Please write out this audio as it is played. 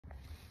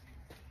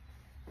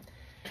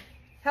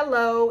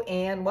Hello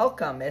and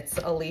welcome. It's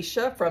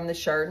Alicia from the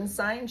Chardon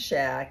Sign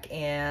Shack,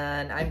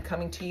 and I'm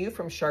coming to you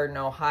from Chardon,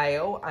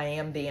 Ohio. I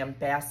am the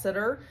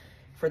ambassador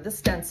for the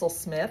Stencil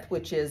Smith,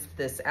 which is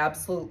this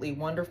absolutely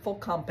wonderful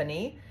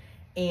company.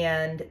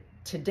 And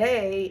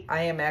today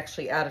I am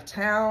actually out of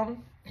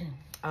town.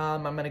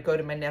 I'm going to go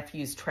to my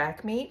nephew's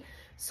track meet.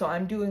 So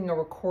I'm doing a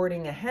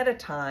recording ahead of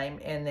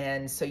time, and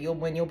then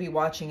when you'll be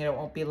watching it, it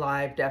won't be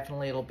live.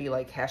 Definitely it'll be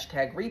like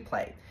hashtag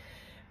replay.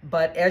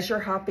 But as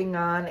you're hopping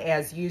on,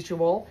 as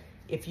usual,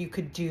 if you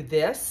could do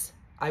this,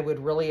 I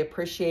would really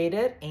appreciate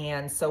it.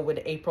 And so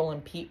would April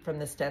and Pete from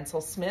the Stencil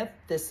Smith.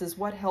 This is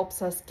what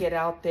helps us get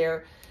out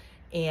there,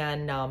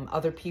 and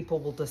other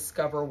people will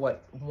discover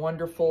what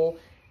wonderful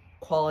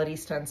quality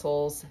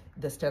stencils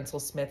the Stencil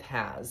Smith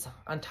has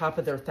on top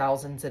of their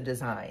thousands of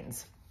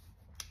designs.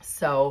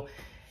 So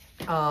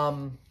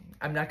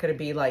I'm not going to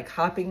be like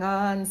hopping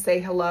on, say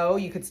hello.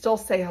 You could still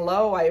say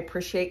hello. I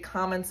appreciate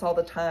comments all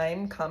the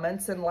time.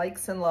 Comments and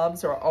likes and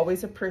loves are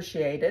always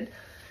appreciated.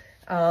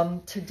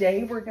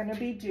 Today we're going to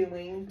be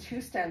doing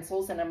two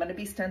stencils, and I'm going to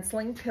be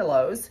stenciling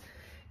pillows.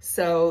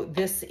 So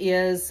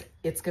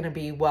it's going to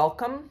be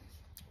welcome.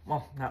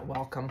 Well, not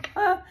welcome.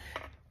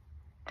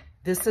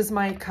 This is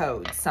my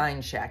code,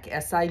 Sign Shack,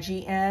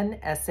 SIGNSHACK.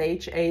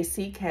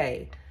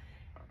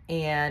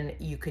 And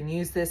you can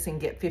use this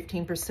and get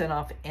 15%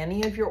 off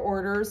any of your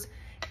orders.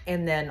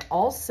 And then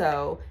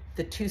also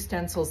the two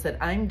stencils that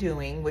I'm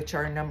doing, which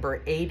are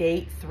number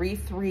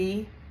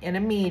 8833 in a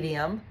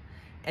medium,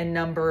 and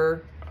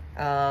number,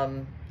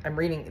 I'm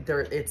reading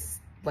there, it's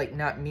like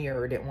not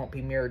mirrored. It won't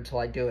be mirrored till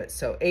I do it.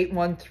 So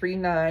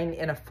 8139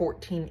 in a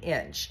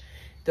 14-inch.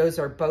 Those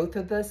are both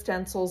of the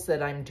stencils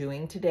that I'm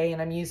doing today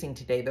and I'm using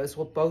today. Those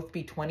will both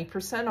be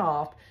 20%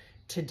 off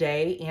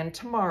today and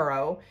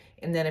tomorrow.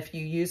 And then if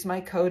you use my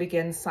code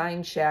again,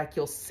 Sign Shack,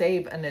 you'll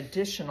save an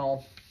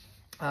additional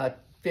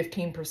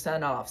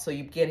 15% off. So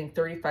you're getting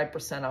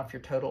 35% off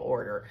your total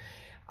order.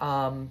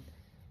 And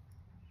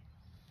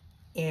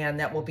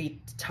that will be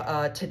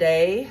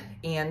today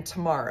and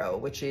tomorrow,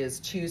 which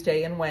is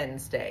Tuesday and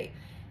Wednesday.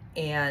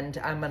 And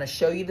I'm going to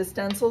show you the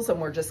stencils,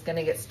 and we're just going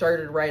to get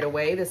started right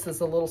away. This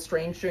is a little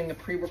strange doing a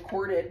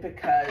pre-recorded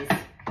because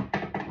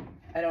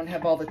I don't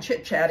have all the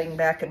chit-chatting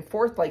back and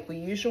forth like we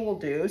usually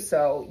do.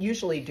 So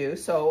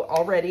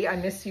already I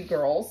miss you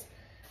girls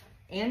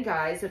and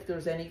guys, if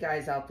there's any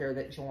guys out there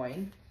that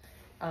join.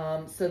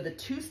 So the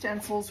two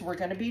stencils we're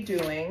going to be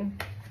doing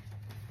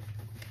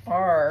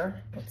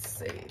are, let's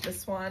see,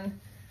 this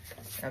one.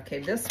 Okay,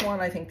 this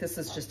one, I think this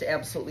is just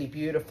absolutely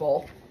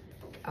beautiful.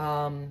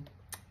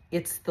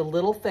 It's the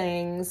little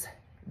things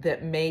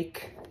that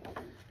make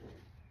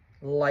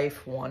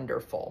life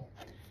wonderful.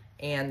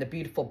 And the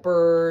beautiful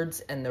birds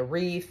and the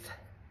wreath.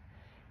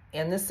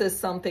 And this is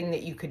something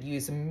that you could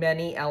use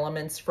many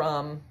elements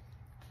from,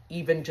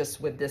 even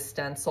just with this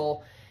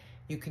stencil.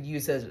 You could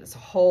use it as a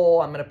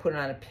whole. I'm going to put it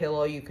on a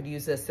pillow. You could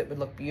use this. It would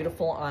look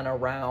beautiful on a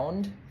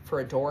round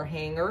for a door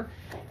hanger.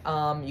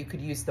 You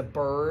could use the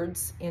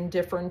birds in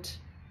different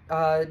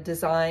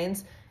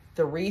designs.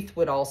 The wreath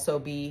would also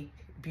be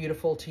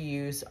beautiful to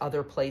use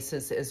other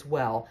places as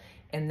well.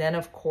 And then,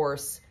 of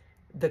course,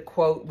 the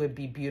quote would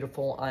be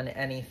beautiful on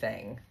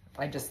anything.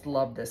 I just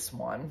love this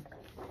one.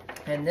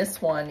 And this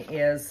one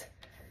is,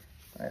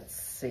 let's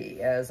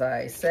see, as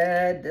I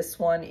said, this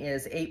one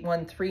is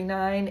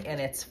 8139 and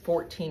it's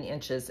 14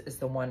 inches is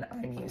the one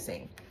I'm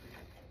using.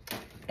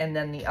 And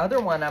then the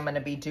other one I'm going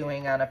to be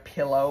doing on a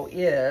pillow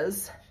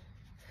is,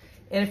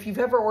 and if you've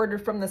ever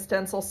ordered from the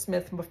Stencil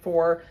Smith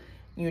before,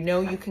 you know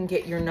you can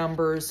get your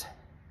numbers.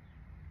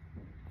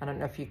 I don't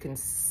know if you can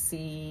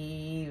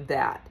see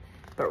that,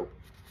 but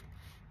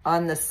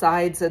on the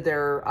sides of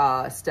their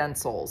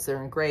stencils,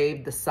 they're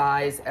engraved, the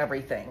size,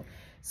 everything.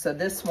 So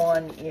this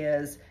one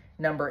is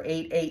number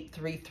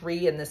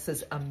 8833, and this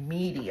is a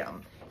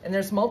medium. And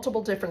there's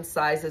multiple different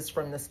sizes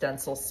from the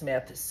Stencil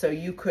Smith. So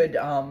you could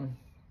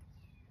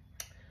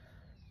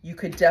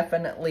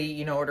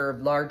definitely, order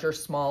larger,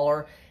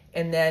 smaller.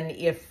 And then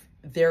if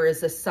there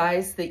is a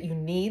size that you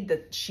need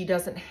that she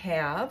doesn't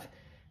have,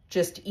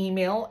 just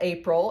email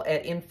April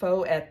at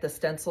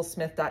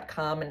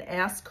info@thestencilsmith.com and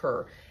ask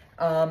her.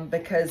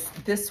 Because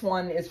this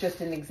one is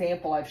just an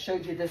example. I've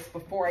showed you this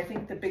before. I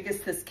think the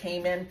biggest this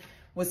came in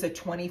was a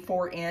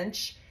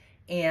 24-inch,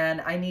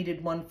 and I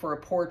needed one for a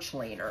porch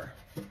leaner.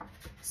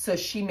 So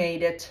she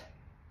made it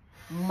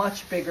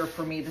much bigger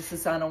for me. This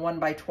is on a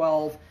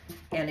 1x12,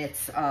 and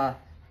it's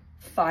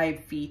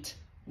 5 feet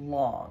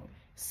long.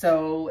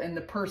 So, and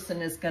the person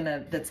that's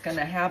gonna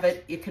have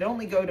it, it could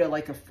only go to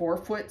like a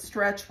 4-foot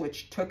stretch,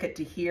 which took it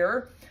to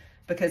here,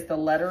 because the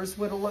letters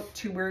would have looked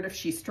too weird if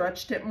she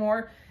stretched it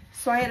more.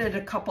 So I added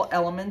a couple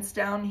elements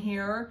down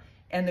here,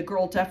 and the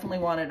girl definitely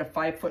wanted a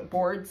 5-foot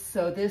board.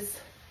 So this,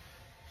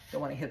 don't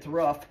want to hit the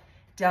roof.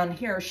 Down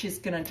here, she's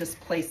gonna just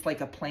place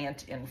like a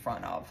plant in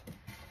front of,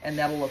 and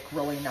that'll look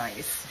really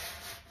nice.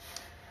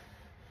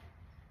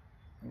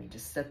 Let me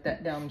just set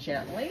that down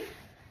gently,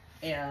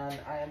 and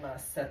I'm gonna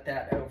set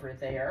that over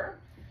there.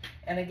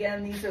 And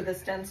again, these are the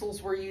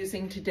stencils we're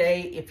using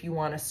today if you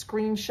want a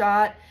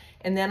screenshot.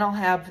 And then I'll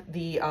have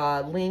the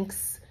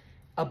links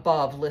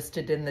above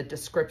listed in the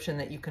description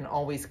that you can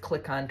always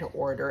click on to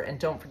order. And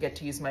don't forget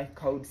to use my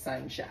code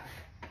SUNSHACK.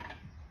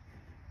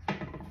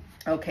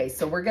 Okay,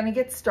 so we're gonna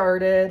get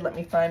started. Let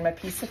me find my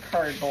piece of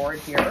cardboard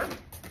here.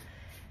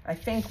 I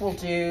think we'll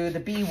do the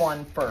B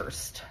one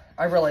first.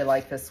 I really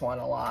like this one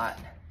a lot.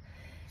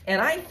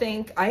 And I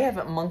think, I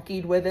haven't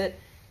monkeyed with it,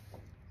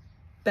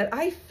 but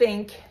I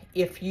think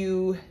if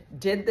you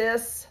did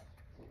this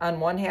on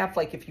one half,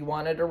 like if you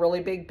wanted a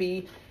really big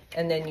bee,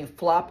 and then you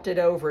flopped it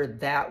over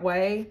that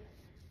way,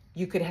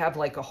 you could have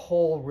like a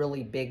whole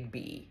really big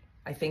bee.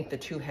 I think the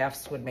two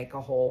halves would make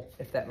a whole,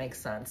 if that makes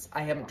sense.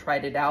 I haven't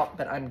tried it out,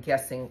 but I'm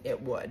guessing it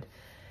would.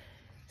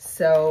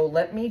 So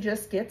let me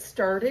just get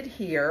started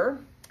here.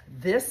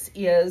 This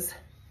is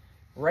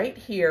right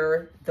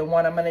here, the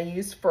one I'm gonna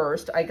use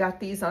first. I got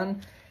these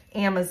on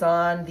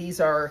Amazon. These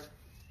are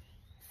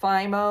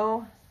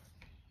Fimo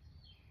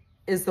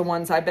is the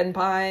ones I've been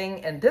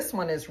buying. And this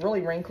one is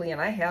really wrinkly and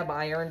I have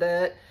ironed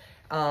it,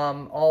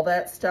 all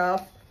that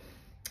stuff.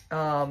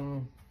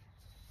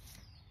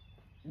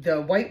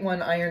 The white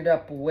one ironed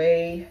up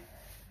way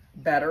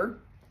better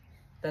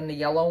than the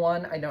yellow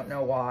one. I don't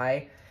know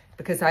why,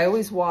 because I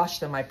always wash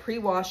them. I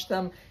pre-wash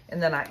them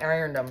and then I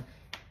ironed them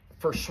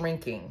for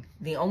shrinking.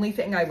 The only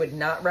thing I would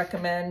not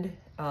recommend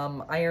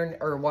iron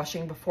or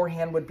washing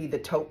beforehand would be the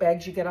tote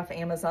bags you get off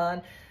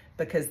Amazon,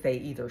 because they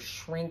either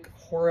shrink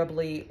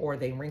horribly or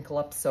they wrinkle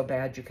up so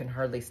bad you can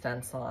hardly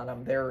stencil on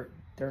them. They're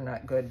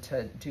not good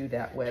to do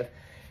that with.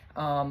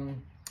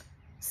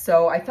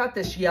 So I thought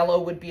this yellow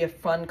would be a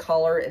fun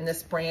color, and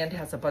this brand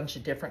has a bunch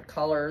of different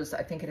colors.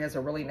 I think it has a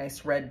really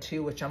nice red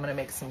too, which I'm gonna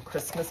make some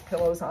Christmas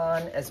pillows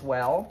on as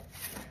well.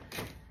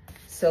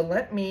 So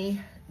let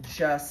me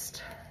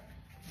just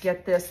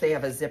get this. They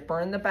have a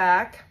zipper in the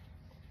back,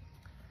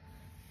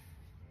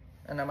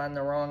 and I'm on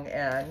the wrong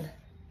end.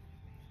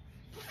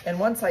 And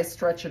once I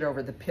stretch it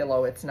over the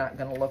pillow, it's not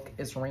gonna look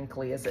as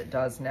wrinkly as it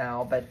does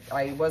now, but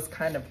I was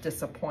kind of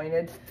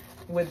disappointed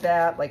with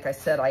that. Like I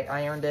said, I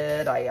ironed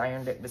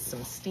it with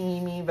some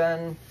steam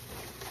even.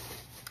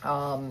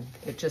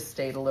 It just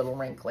stayed a little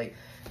wrinkly.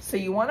 So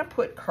you wanna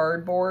put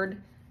cardboard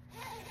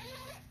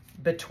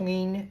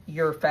between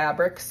your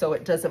fabric so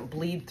it doesn't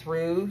bleed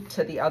through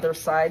to the other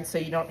side, so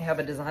you don't have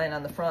a design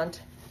on the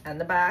front and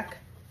the back.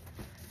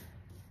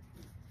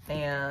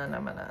 And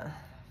I'm gonna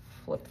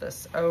flip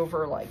this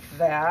over like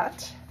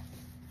that.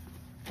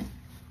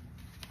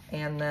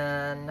 And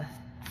then,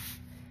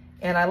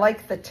 and I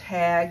like the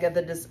tag of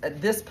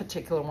this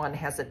particular one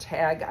has a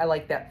tag. I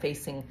like that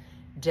facing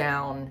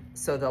down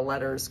so the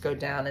letters go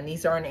down. And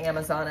these are on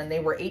Amazon and they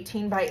were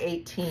 18 by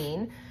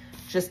 18,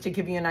 just to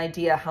give you an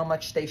idea how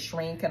much they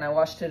shrink. And I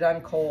washed it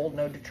on cold,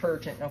 no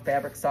detergent, no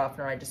fabric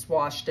softener. I just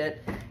washed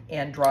it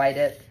and dried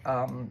it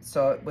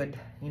so it would,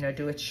 you know,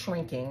 do its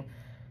shrinking.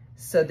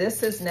 So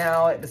this is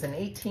now, it was an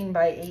 18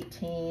 by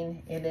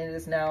 18, and it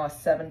is now a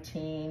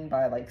 17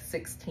 by like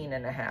 16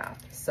 and a half.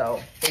 So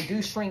they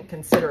do shrink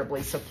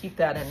considerably, so keep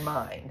that in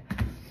mind.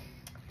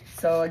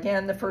 So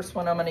again, the first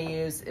one I'm gonna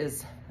use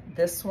is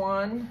this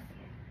one.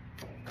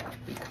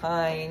 Be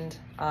kind,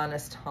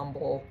 honest,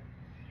 humble,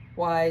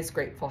 wise,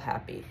 grateful,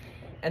 happy.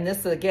 And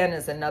this again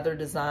is another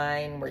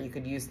design where you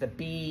could use the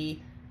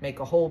bee, make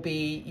a whole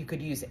bee. You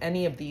could use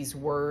any of these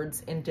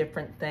words in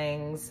different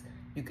things.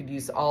 You could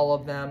use all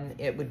of them.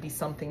 It would be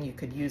something you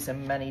could use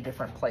in many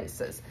different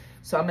places.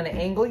 So I'm gonna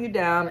angle you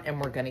down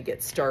and we're gonna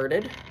get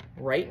started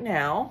right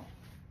now.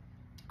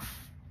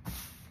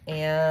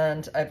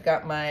 And I've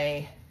got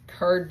my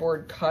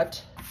cardboard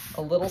cut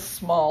a little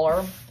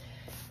smaller.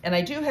 And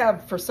I do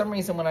have, for some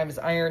reason when I was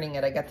ironing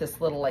it, I got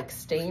this little like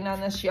stain on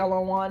this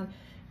yellow one,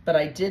 but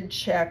I did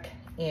check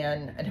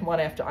and I didn't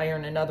wanna have to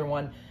iron another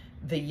one.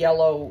 The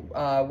yellow,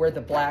 where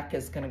the black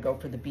is gonna go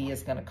for the bee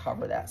is gonna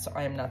cover that. So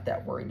I am not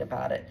that worried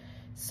about it.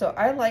 So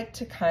I like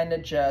to kind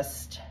of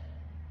just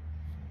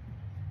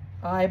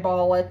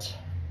eyeball it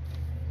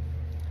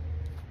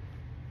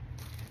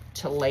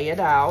to lay it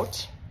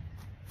out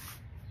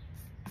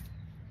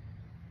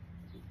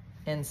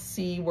and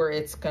see where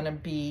it's gonna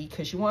be,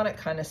 because you want it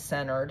kind of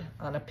centered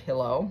on a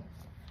pillow.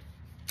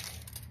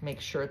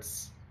 Make sure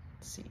it's,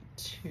 let's see,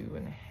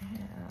 2.5.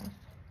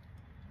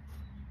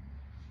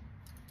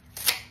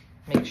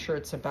 Make sure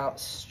it's about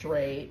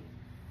straight.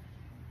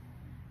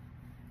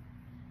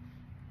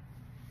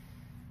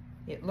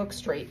 It looks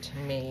straight to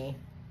me.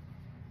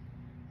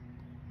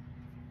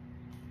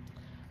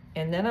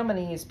 And then I'm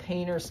going to use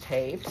painter's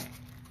tape.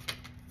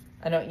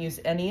 I don't use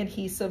any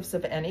adhesives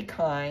of any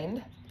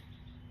kind,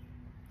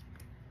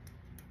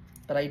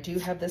 but I do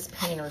have this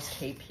painter's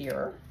tape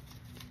here.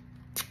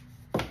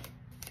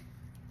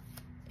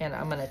 And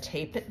I'm going to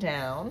tape it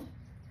down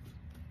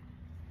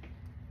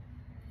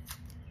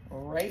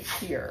right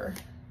here.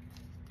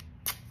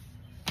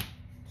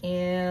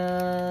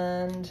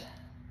 And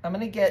I'm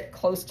gonna get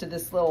close to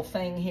this little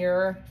thing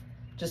here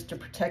just to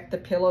protect the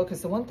pillow,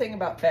 because the one thing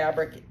about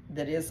fabric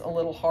that is a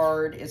little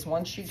hard is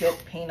once you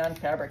get paint on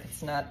fabric,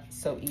 it's not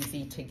so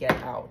easy to get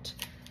out.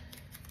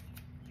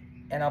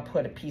 and I'll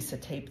put a piece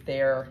of tape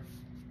there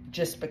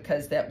just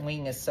because that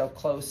wing is so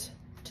close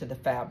to the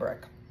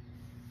fabric.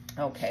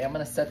 Okay, I'm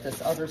gonna set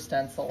this other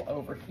stencil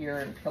over here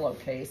in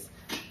pillowcase.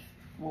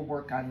 We'll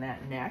work on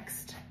that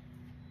next.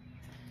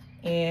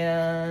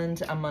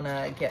 And I'm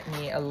gonna get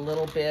me a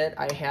little bit.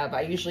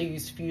 I usually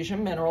use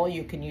Fusion Mineral.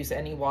 You can use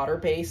any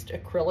water-based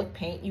acrylic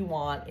paint you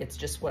want. It's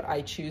just what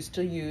I choose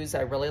to use.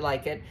 I really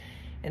like it.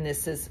 And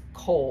this is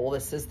Coal.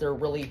 This is their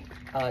really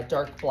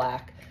dark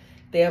black.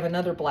 They have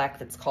another black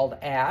that's called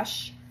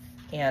Ash,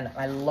 and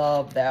I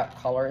love that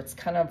color. It's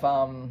kind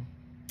of,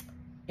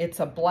 it's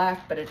a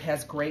black, but it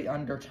has gray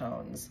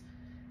undertones.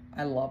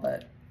 I love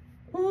it.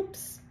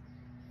 Oops.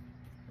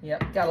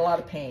 Yep, got a lot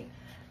of paint.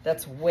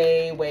 That's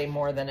way, way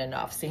more than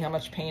enough. See how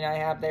much paint I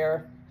have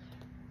there?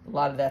 A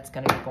lot of that's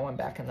gonna be going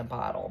back in the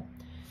bottle.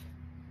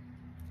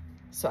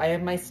 So I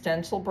have my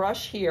stencil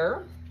brush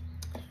here,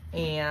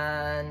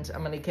 and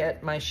I'm gonna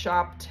get my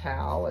shop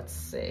towel. Let's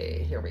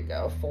see, here we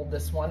go. Fold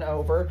this one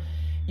over.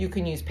 You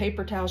can use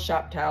paper towels,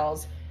 shop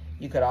towels.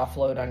 You could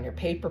offload on your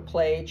paper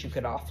plate. You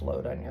could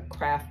offload on your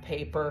craft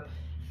paper.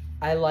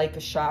 I like a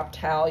shop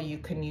towel. You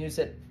can use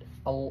it.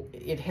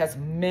 It has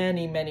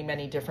many, many,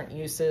 many different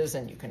uses,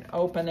 and you can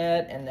open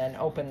it and then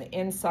open the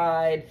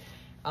inside.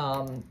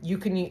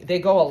 They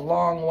go a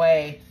long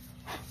way.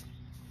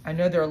 I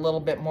know they're a little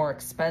bit more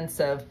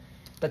expensive,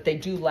 but they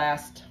do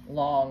last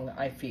long,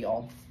 I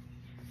feel.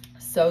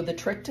 So the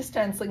trick to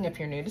stenciling, if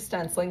you're new to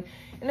stenciling,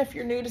 and if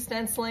you're new to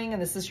stenciling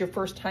and this is your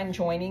first time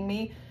joining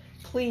me,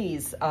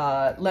 please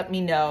let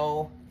me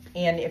know.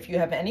 And if you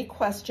have any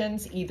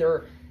questions,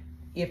 either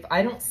if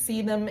I don't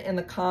see them in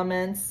the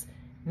comments,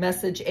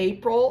 message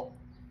April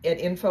at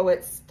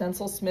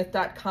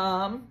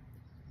info@stencilsmith.com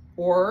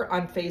or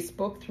on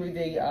Facebook through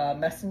the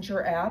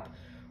Messenger app,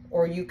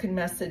 or you can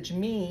message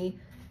me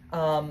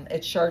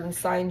at Chardon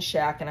Sign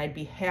Shack, and I'd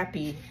be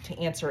happy to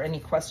answer any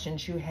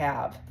questions you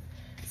have.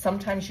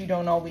 Sometimes you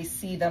don't always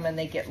see them and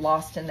they get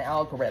lost in the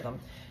algorithm.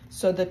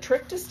 So the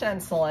trick to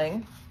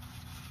stenciling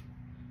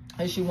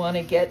is you want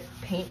to get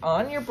paint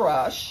on your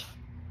brush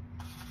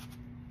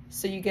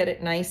so you get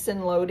it nice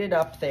and loaded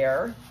up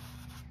there.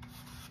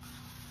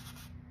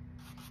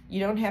 You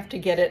don't have to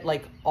get it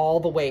like all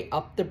the way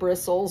up the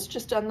bristles,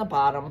 just on the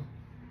bottom.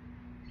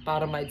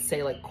 Bottom, I'd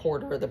say like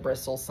quarter of the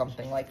bristles,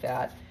 something like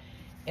that.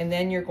 And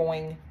then you're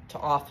going to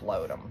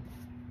offload them.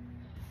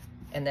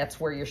 And that's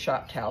where your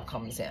shop towel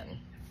comes in.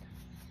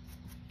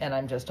 And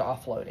I'm just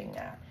offloading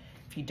that.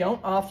 If you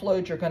don't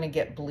offload, you're gonna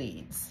get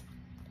bleeds.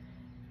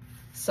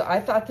 So I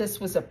thought this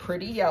was a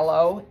pretty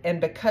yellow, and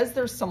because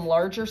there's some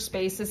larger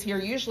spaces here,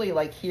 usually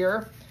like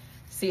here,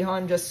 see how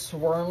I'm just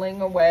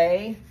swirling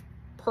away?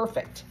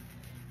 Perfect.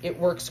 It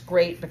works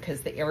great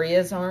because the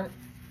areas aren't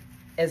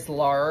as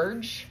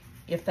large,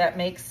 if that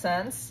makes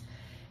sense.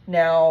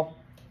 Now,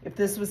 if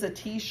this was a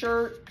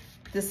t-shirt,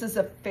 this is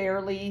a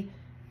fairly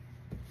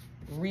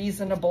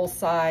reasonable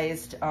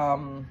sized,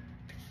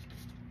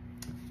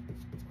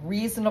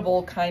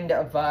 reasonable kind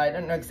of, I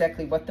don't know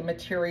exactly what the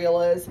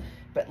material is,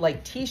 but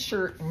like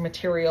t-shirt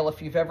material,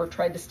 if you've ever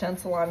tried to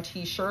stencil on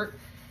t-shirt,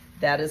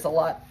 that is a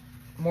lot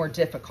more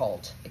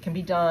difficult. It can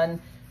be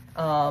done.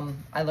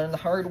 I learned the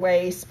hard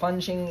way.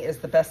 Sponging is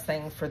the best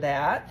thing for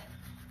that.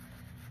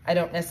 I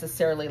don't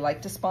necessarily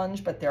like to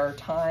sponge, but there are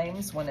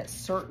times when it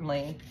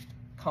certainly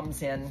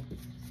comes in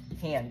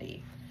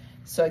handy.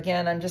 So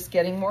again, I'm just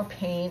getting more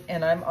paint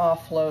and I'm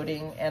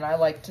offloading, and I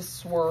like to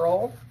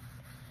swirl.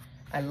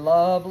 I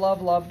love,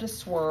 love, love to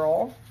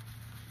swirl.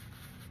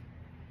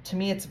 To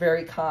me, it's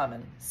very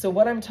common. So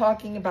what I'm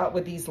talking about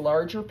with these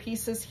larger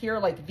pieces here,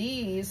 like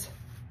these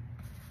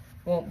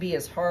won't be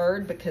as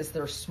hard because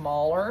they're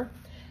smaller.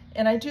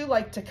 And I do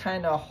like to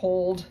kind of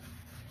hold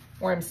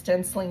where I'm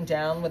stenciling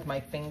down with my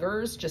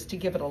fingers just to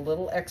give it a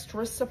little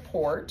extra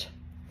support.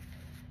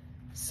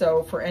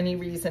 So for any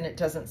reason it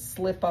doesn't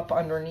slip up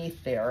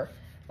underneath there.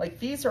 Like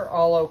these are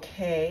all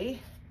okay,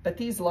 but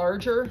these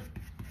larger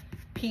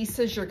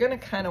pieces, you're gonna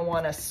kind of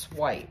want to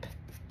swipe,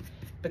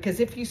 because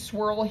if you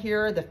swirl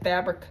here, the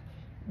fabric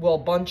will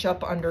bunch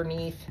up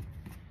underneath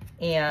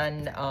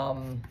and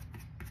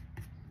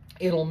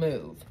it'll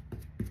move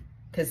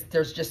because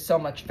there's just so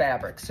much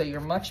fabric. So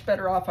you're much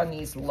better off on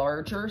these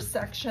larger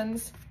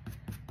sections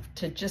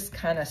to just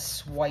kind of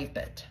swipe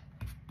it.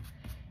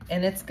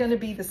 And it's going to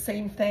be the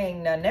same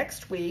thing. Now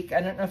next week, I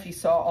don't know if you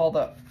saw all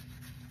the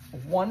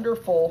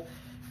wonderful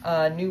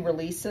new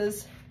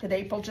releases that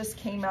April just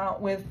came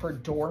out with for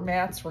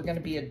doormats. We're going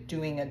to be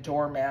doing a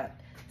doormat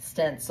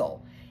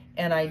stencil.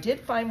 And I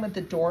did find with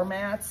the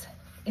doormats,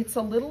 it's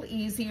a little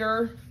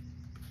easier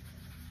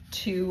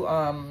to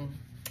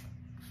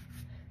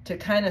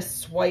kind of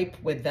swipe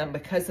with them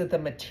because of the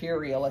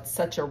material. It's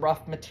such a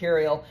rough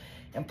material,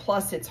 and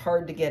plus it's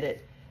hard to get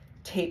it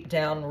taped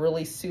down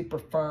really super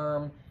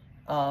firm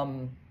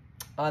on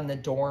the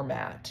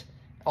doormat.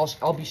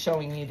 I'll be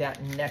showing you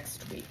that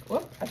next week.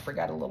 Whoop, I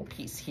forgot a little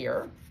piece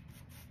here.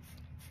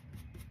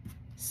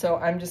 So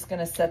I'm just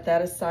gonna set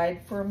that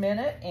aside for a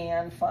minute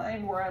and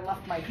find where I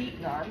left my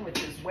heat gun,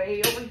 which is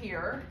way over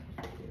here.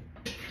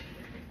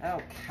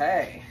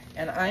 Okay,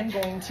 and I'm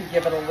going to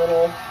give it a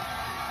little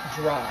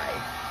dry.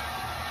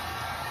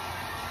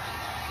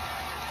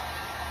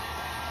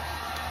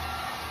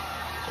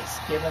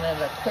 Just giving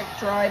it a quick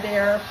dry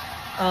there.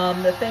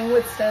 The thing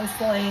with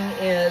stenciling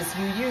is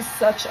you use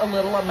such a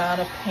little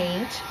amount of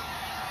paint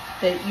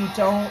that you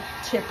don't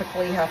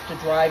typically have to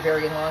dry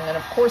very long. And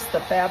of course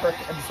the fabric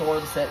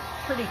absorbs it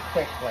pretty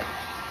quickly.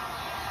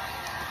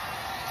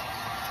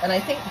 And I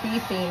think bee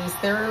themes,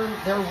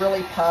 they're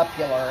really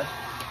popular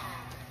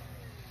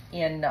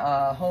in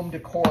home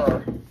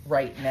decor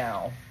right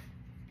now.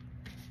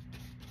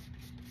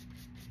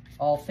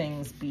 All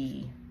things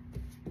bee.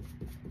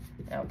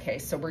 Okay,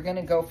 so we're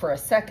gonna go for a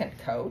second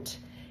coat.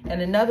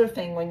 And another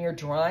thing, when you're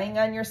drying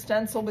on your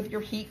stencil with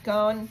your heat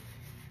gun,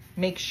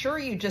 make sure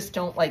you just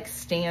don't like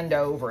stand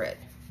over it.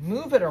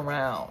 Move it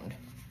around.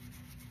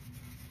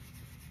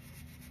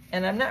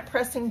 And I'm not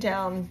pressing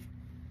down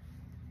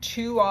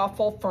too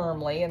awful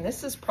firmly, and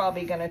this is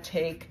probably gonna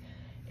take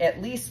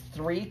at least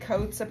 3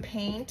 coats of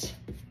paint.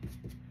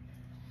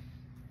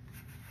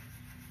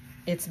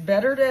 It's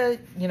better to,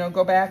 you know,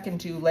 go back and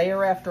do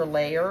layer after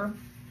layer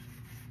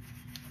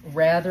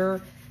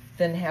rather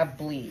than have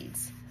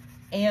bleeds.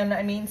 And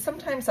I mean,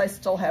 sometimes I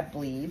still have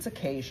bleeds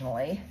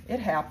occasionally. It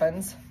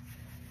happens.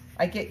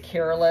 I get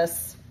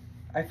careless.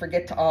 I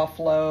forget to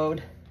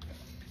offload.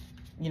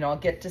 You know, I'll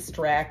get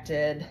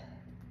distracted.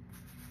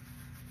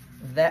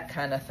 That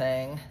kind of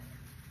thing.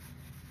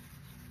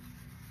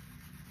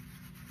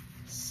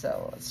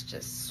 So let's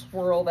just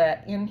swirl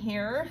that in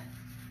here.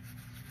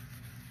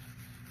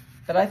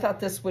 But I thought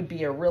this would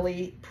be a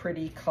really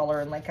pretty color.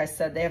 And like I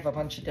said, they have a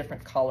bunch of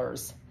different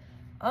colors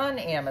on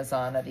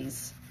Amazon of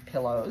these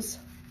pillows.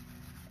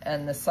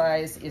 And the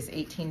size is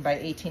 18 by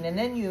 18. And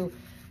then you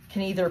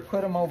can either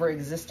put them over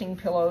existing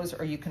pillows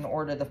or you can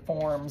order the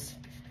forms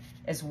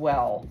as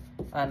well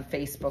on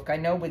Facebook. I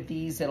know with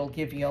these, it'll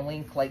give you a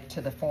link like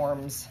to the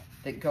forms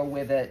that go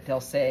with it.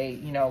 They'll say,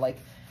 you know, like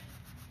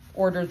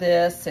order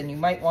this, and you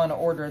might want to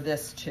order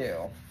this too.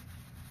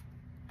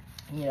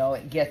 You know,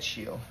 it gets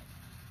you.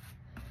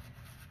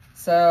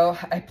 So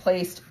I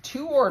placed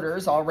 2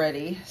 orders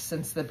already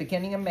since the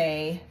beginning of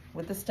May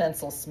with the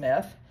Stencil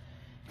Smith.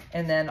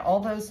 And then all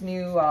those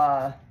new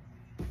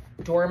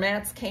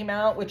doormats came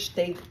out, which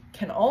they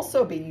can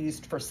also be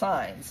used for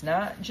signs,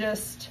 not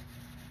just,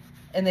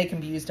 and they can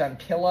be used on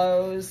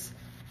pillows,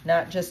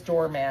 not just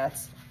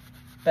doormats,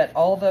 but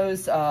all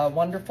those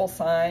wonderful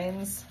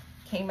signs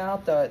came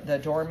out, the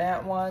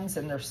doormat ones,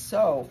 and they're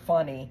so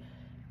funny.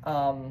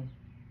 I'm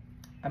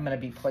gonna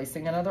be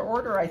placing another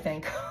order, I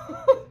think.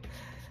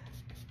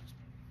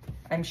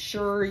 I'm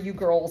sure you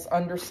girls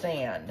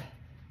understand.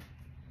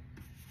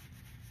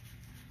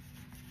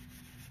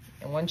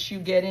 And once you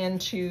get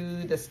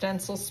into the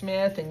Stencil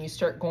Smith and you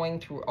start going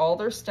through all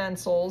their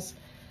stencils,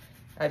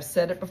 I've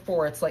said it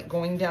before, it's like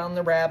going down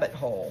the rabbit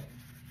hole.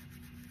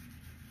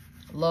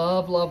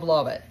 Love, love,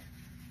 love it.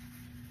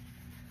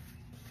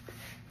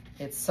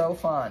 It's so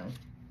fun.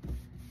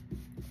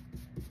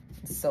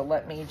 So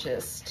let me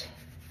just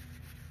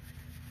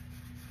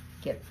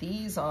get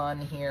these on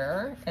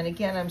here. And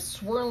again, I'm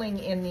swirling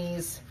in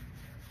these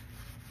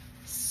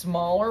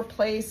smaller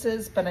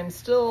places, but I'm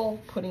still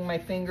putting my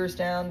fingers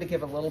down to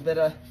give a little bit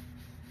of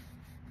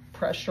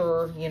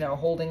pressure, you know,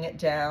 holding it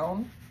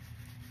down.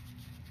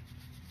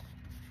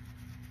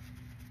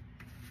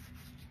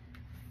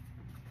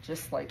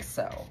 Just like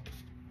so.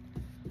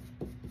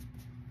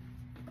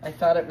 I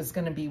thought it was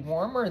going to be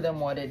warmer than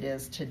what it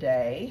is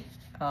today.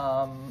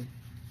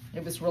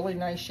 It was really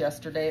nice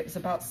yesterday. It was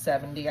about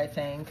 70, I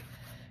think.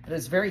 It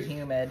was very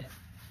humid.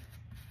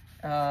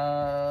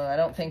 I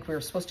don't think we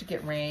were supposed to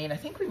get rain. I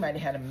think we might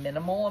have had a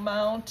minimal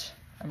amount.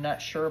 I'm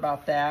not sure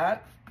about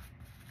that.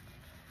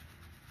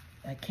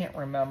 I can't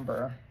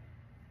remember.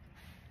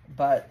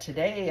 But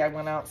today I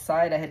went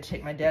outside. I had to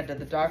take my dad to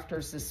the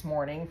doctor's this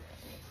morning.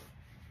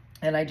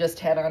 And I just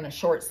had on a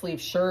short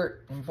sleeve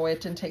shirt. And boy,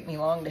 it didn't take me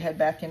long to head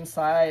back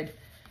inside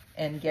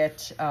and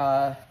get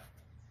a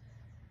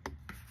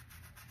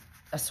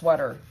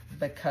sweater,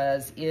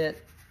 because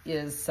it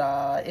is,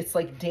 it's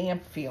like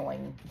damp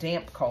feeling,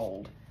 damp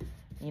cold.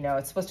 You know,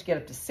 it's supposed to get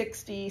up to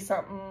 60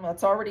 something.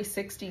 It's already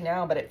 60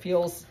 now, but it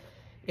feels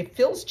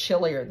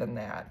chillier than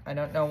that. I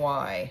don't know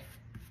why.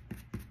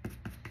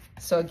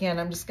 So again,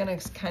 I'm just gonna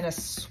kind of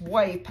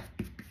swipe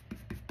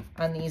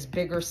on these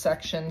bigger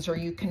sections, or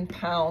you can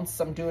pounce.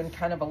 I'm doing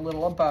kind of a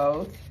little of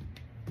both.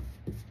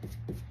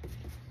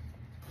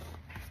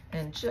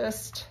 And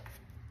just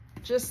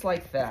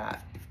like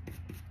that.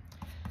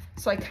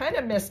 So I kind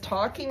of miss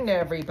talking to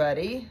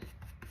everybody.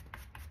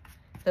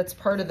 That's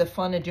part of the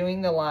fun of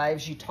doing the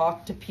lives. You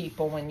talk to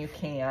people when you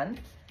can.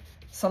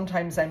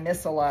 Sometimes I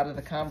miss a lot of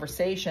the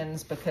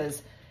conversations,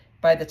 because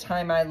by the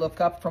time I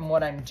look up from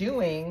what I'm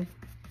doing,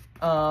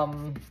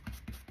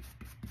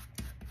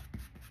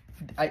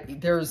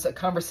 there's a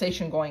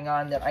conversation going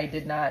on that I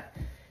did not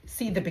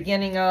see the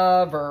beginning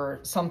of, or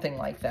something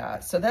like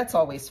that. So that's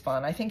always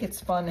fun. I think it's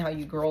fun how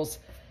you girls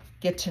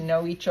get to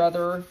know each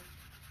other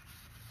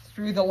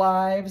through the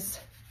lives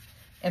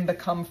and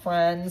become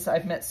friends.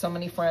 I've met so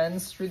many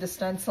friends through the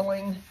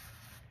stenciling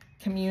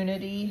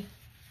community.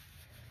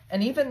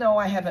 And even though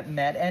I haven't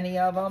met any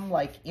of them,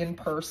 like in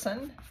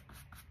person,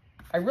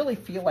 I really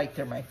feel like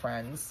they're my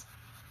friends.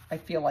 I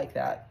feel like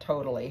that,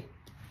 totally.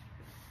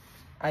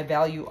 I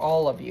value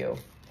all of you.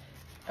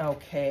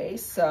 Okay,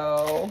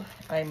 so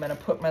I'm gonna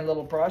put my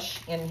little brush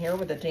in here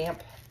with a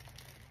damp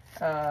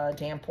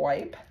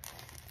wipe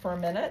for a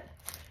minute,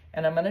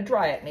 and I'm gonna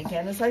dry it. And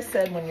again, as I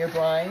said, when you're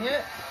drying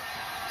it,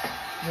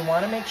 you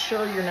wanna make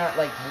sure you're not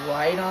like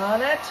right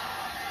on it,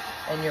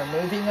 and you're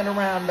moving it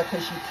around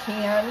because you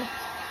can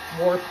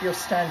warp your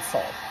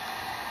stencil.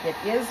 It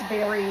is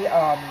very,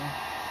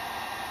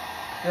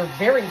 they're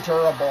very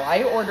durable.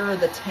 I order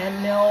the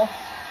 10 mil.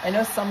 I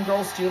know some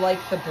girls do like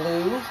the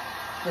blue,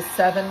 the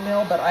 7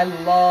 mil, but I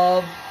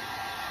love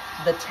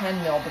the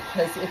 10 mil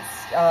because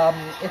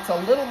it's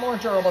a little more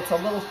durable. It's a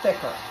little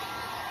thicker.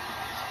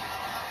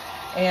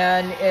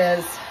 And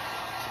as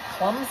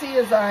clumsy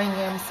as I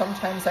am,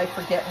 sometimes I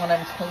forget when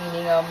I'm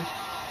cleaning them.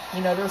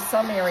 You know, there's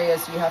some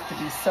areas you have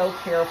to be so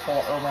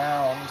careful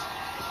around.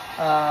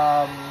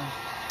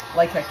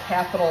 Like a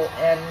capital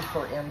N,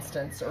 for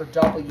instance, or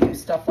W,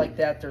 stuff like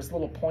that. There's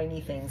little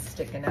pointy things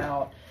sticking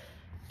out.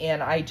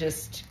 And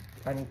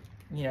I'm,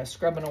 you know,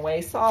 scrubbing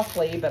away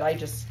softly, but I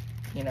just,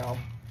 you know,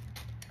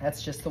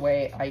 that's just the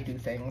way I do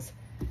things.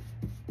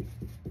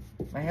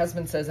 My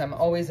husband says I'm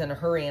always in a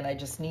hurry and I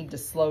just need to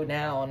slow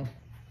down.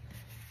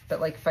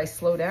 But like if I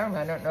slow down,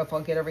 I don't know if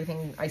I'll get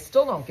everything, I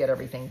still don't get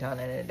everything done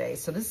in a day.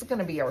 So this is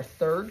gonna be our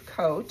third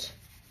coat.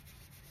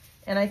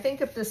 And I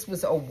think if this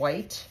was a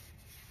white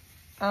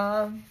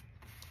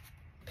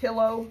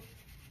pillow,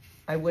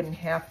 I wouldn't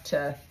have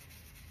to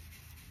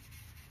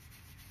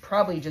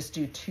probably just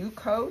do 2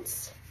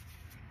 coats,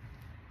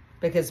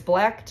 because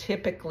black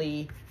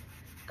typically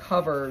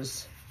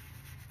covers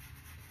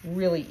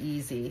really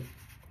easy,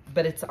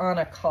 but it's on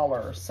a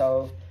color,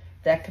 so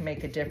that can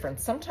make a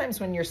difference. Sometimes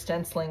when you're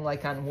stenciling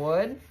like on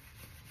wood,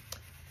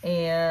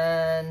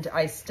 and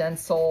I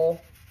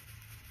stencil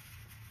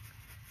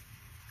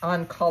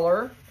on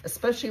color,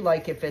 especially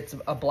like if it's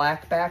a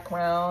black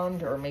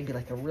background or maybe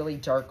like a really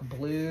dark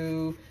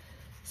blue,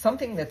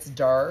 something that's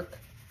dark,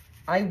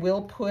 I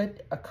will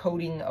put a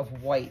coating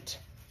of white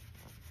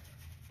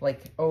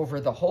like over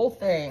the whole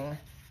thing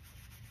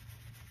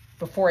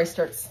before I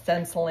start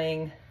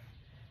stenciling.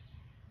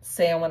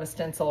 Say I want to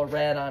stencil a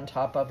red on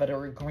top of it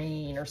or a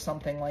green or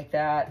something like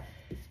that,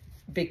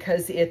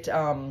 because it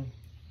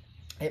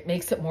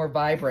makes it more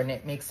vibrant.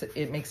 It makes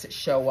it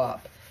show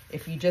up.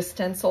 If you just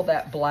stencil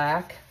that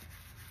black,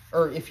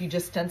 or if you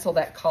just stencil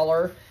that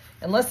color,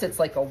 unless it's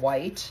like a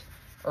white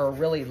or a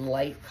really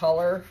light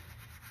color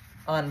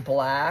on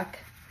black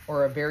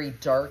or a very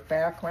dark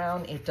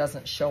background, it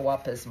doesn't show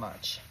up as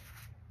much.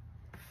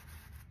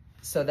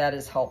 So that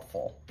is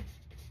helpful.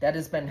 That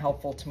has been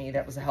helpful to me.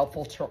 That was a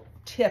helpful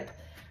tip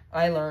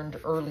I learned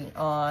early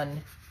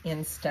on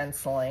in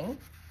stenciling.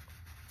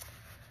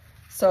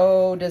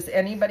 So does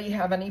anybody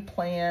have any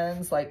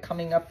plans, like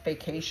coming up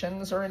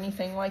vacations or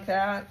anything like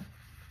that?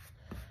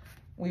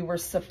 We were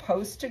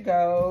supposed to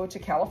go to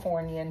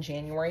California in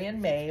January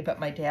and May, but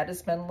my dad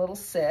has been a little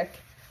sick.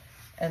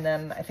 And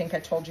then I think I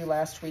told you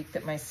last week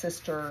that my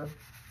sister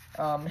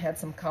had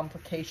some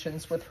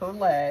complications with her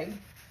leg.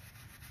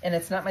 And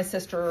it's not my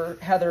sister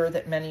Heather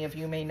that many of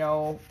you may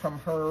know from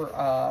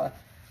her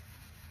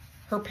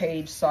her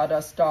page,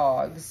 Sawdust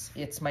Dogs.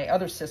 It's my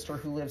other sister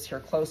who lives here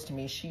close to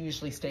me. She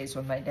usually stays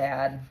with my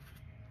dad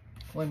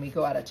when we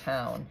go out of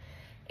town.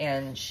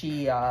 And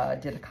she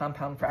did a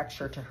compound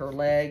fracture to her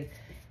leg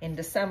in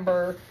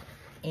December,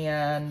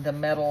 and the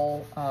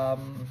metal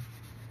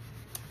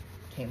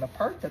came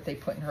apart that they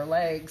put in her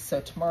leg.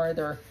 So tomorrow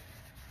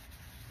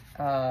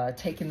they're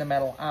taking the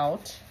metal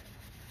out,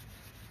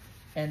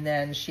 and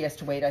then she has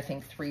to wait, I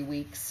think, 3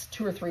 weeks,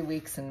 2 or 3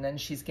 weeks, and then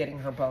she's getting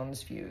her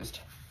bones fused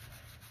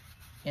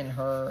in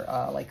her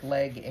like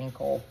leg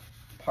ankle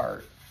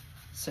part.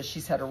 So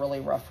she's had a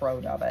really rough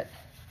road of it.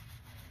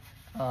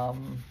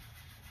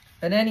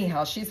 But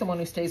anyhow, she's the one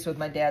who stays with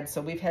my dad,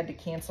 so we've had to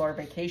cancel our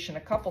vacation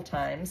a couple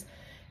times.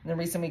 And the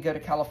reason we go to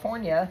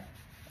California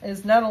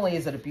is not only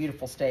is it a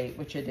beautiful state,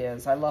 which it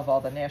is, I love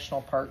all the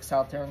national parks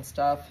out there and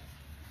stuff,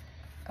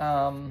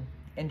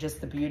 and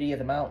just the beauty of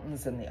the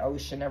mountains and the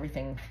ocean,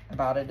 everything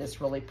about it is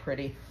really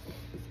pretty.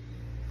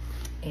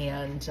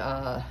 And,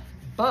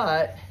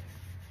 but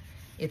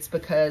it's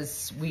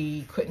because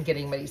we couldn't get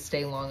anybody to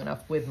stay long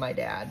enough with my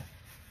dad.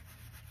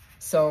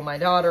 So my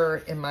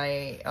daughter and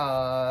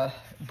my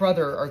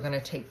brother are going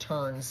to take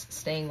turns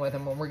staying with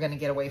him, and we're going to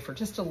get away for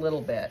just a little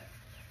bit.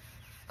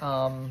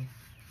 We're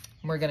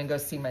going to go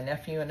see my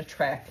nephew in a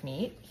track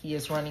meet. He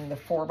is running the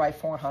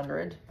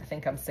 4x400. I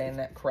think I'm saying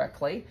that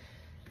correctly.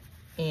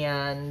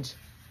 And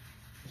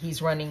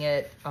he's running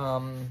it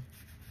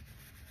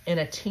in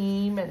a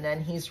team, and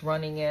then he's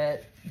running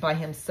it by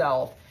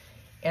himself.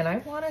 And I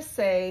want to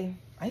say,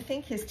 I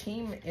think his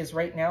team is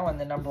right now in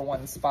the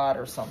 #1 spot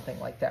or something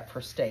like that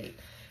for state.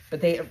 But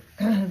they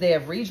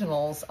have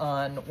regionals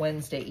on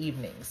Wednesday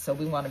evenings, so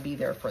we want to be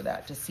there for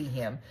that to see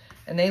him.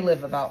 And they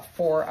live about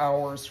 4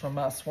 hours from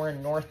us. We're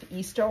in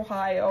Northeast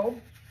Ohio,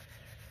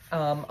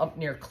 up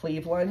near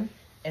Cleveland.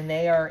 and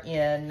they are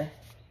in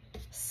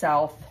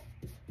southwest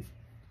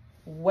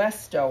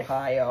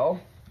Ohio,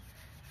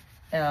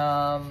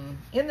 in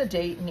the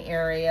Dayton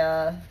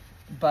area,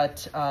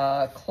 but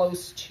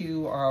close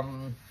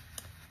to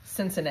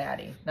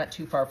Cincinnati, not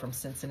too far from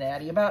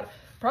Cincinnati, about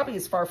probably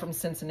as far from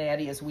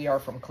Cincinnati as we are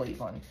from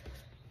Cleveland,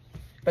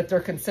 but they're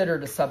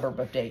considered a suburb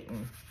of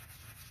Dayton.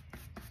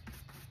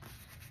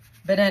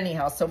 But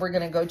anyhow, so we're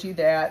going to go do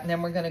that, and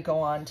then we're going to go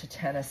on to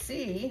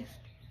Tennessee.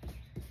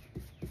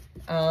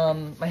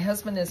 My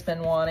husband has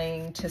been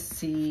wanting to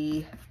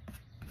see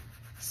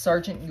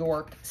Sergeant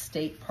York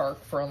State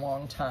Park for a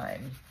long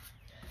time.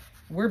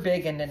 We're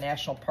big into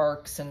national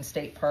parks and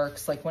state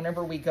parks. Like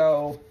whenever we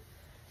go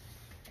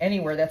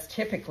anywhere, that's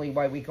typically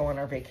why we go on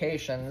our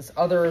vacations,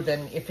 other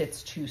than if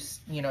it's to,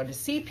 you know, to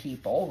see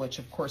people, which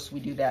of course we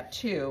do that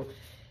too.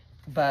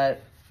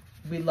 But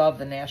we love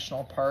the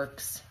national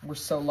parks. We're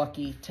so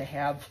lucky to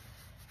have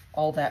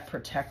all that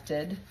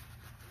protected.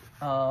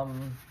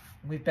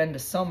 We've been to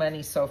so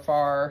many so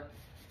far,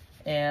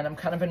 and I'm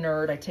kind of a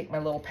nerd. I take my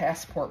little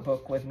passport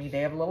book with me.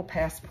 They have a little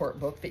passport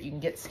book that you can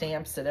get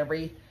stamps at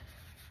every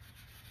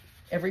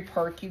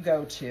park you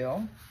go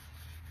to.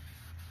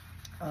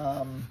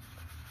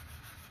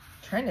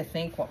 Trying to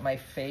think what my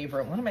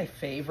favorite, one of my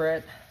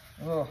favorite,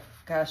 oh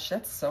gosh,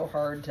 that's so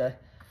hard to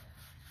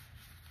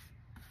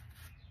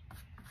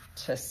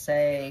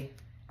say.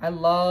 I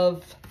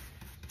love,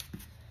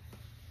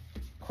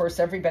 of course,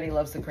 everybody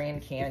loves the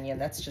Grand Canyon.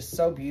 That's just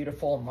so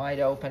beautiful and wide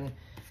open.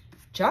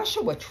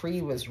 Joshua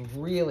Tree was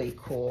really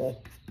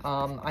cool.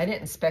 I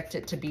didn't expect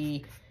it to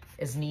be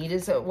as neat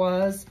as it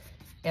was.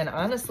 And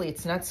honestly,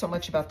 it's not so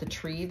much about the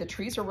tree. The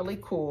trees are really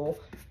cool,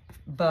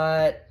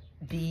 but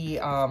the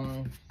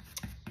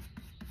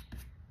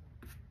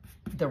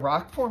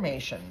rock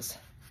formations,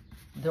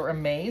 they're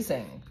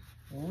amazing.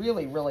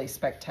 Really, really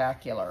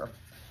spectacular.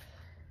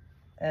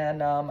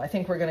 And I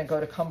think we're going to go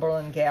to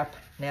Cumberland Gap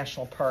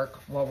National Park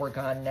while we're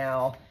gone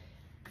now.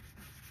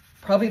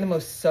 Probably the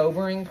most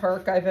sobering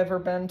park I've ever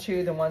been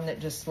to, the one that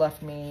just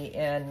left me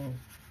in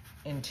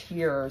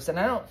tears. And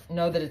I don't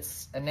know that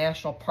it's a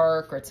national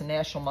park or it's a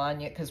national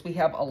monument, because we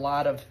have a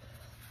lot of,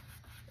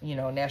 you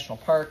know, national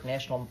park,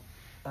 national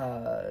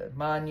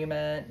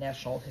monument,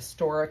 National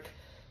Historic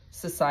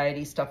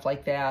Society, stuff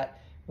like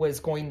that.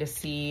 Was going to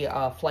see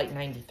Flight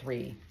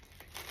 93.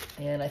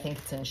 And I think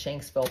it's in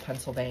Shanksville,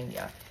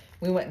 Pennsylvania.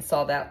 We went and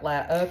saw that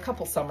a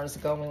couple summers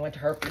ago. We went to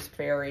Harper's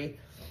Ferry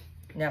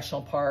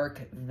National Park.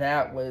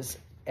 That was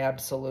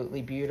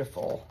absolutely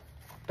beautiful.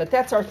 But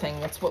that's our thing.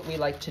 That's what we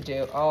like to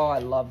do. Oh, I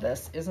love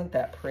this. Isn't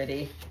that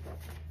pretty?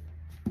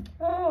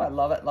 Oh, I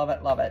love it, love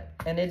it, love it.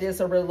 And it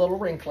is a little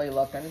wrinkly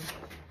looking.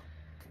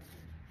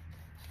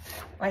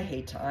 I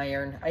hate to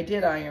iron. I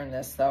did iron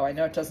this, though. I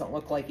know it doesn't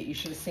look like it. You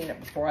should have seen it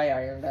before I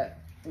ironed it.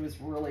 It was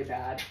really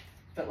bad.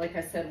 But like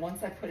I said,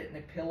 once I put it in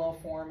the pillow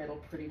form, it'll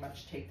pretty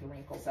much take the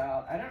wrinkles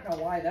out. I don't know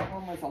why. That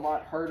one was a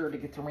lot harder to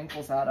get the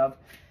wrinkles out of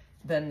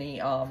than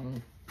the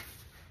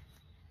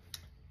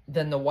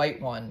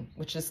white one,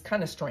 which is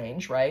kind of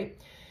strange, right?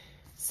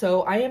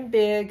 So I am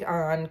big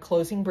on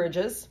closing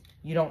bridges.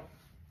 You don't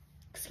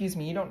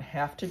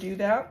have to do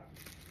that.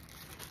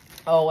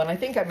 Oh, and I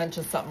think I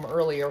mentioned something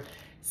earlier.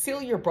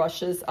 Seal your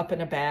brushes up in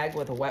a bag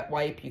with a wet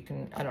wipe. You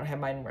can, I don't have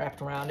mine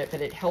wrapped around it,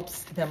 but it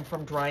helps them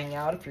from drying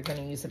out if you're going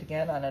to use it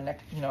again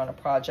on a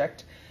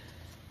project.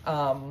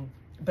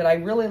 But I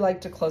really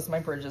like to close my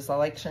bridges. I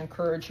like to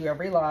encourage you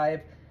every live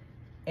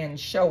and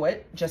show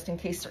it, just in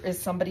case there is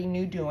somebody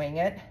new doing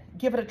it.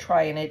 Give it a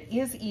try, and it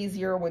is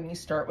easier when you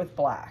start with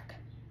black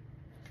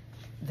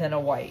than a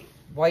white.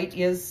 White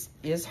is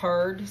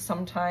hard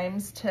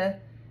sometimes to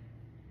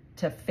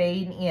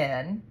fade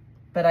in.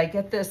 But I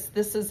get this.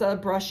 This is a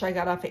brush I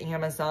got off of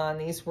Amazon.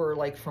 These were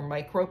like for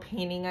micro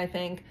painting, I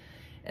think.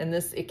 And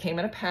it came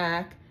in a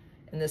pack,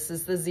 and this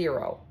is the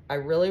 0. I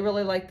really,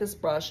 really like this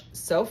brush.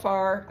 So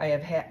far, I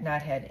have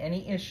not had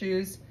any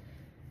issues.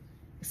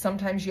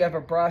 Sometimes you have a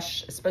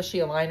brush,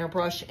 especially a liner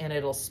brush, and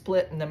it'll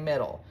split in the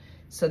middle.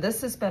 So this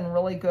has been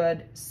really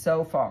good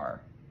so far,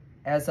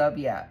 as of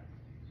yet.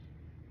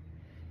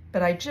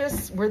 But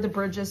where the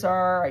bridges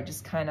are, I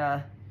just kind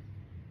of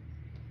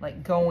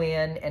like go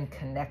in and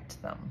connect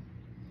them.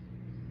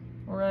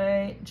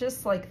 Right,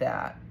 just like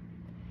that.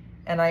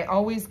 And I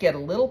always get a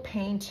little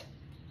paint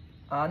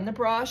on the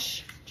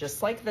brush,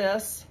 just like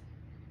this.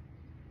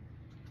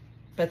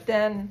 But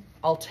then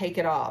I'll take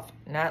it off.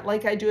 Not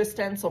like I do a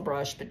stencil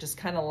brush, but just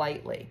kind of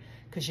lightly,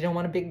 because you don't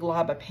want a big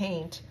glob of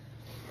paint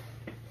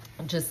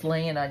just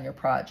laying on your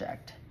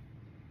project.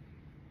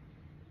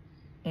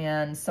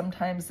 And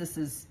sometimes this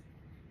is,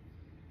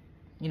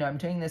 I'm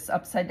doing this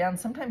upside down.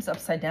 Sometimes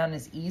upside down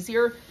is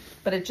easier,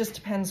 but it just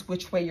depends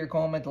which way you're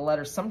going with the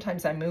letters.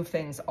 Sometimes I move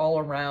things all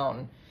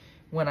around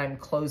when I'm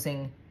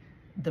closing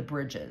the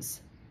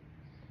bridges.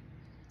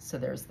 So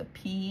there's the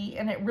P,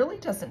 and it really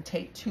doesn't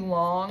take too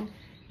long.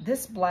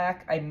 This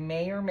black, I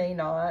may or may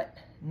not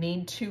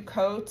need 2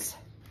 coats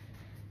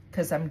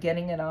because I'm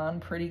getting it on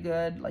pretty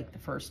good like the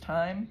first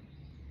time.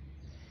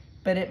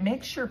 But it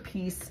makes your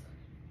piece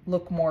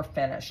look more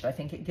finished. I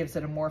think it gives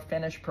it a more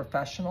finished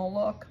professional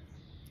look.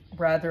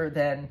 rather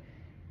than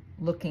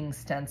looking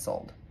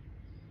stenciled.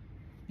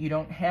 You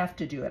don't have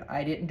to do it.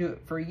 I didn't do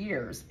it for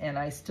years, and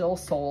I still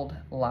sold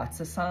lots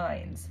of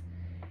signs.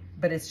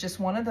 But it's just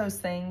one of those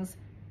things,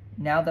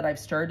 now that I've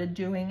started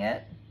doing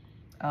it,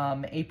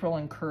 April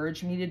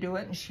encouraged me to do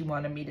it, and she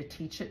wanted me to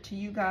teach it to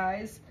you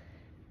guys.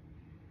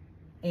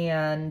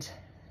 And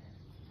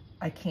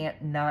I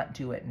can't not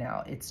do it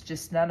now. It's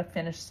just not a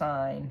finished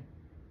sign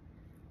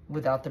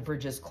without the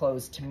bridges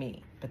closed to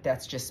me, but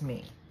that's just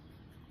me.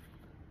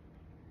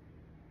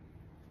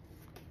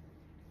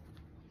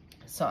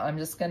 So I'm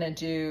just gonna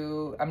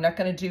do, I'm not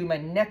gonna do my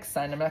next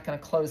sign, I'm not gonna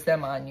close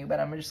them on you, but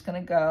I'm just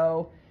gonna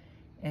go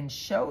and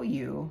show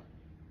you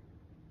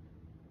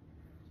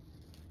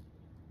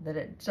that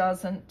it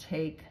doesn't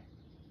take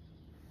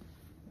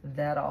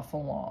that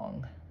awful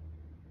long.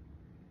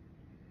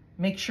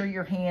 Make sure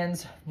your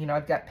hands, you know,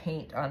 I've got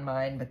paint on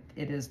mine, but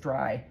it is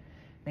dry.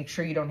 Make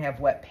sure you don't have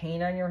wet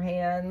paint on your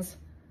hands.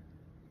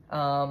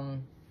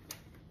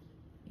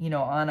 You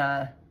know, on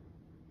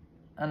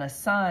a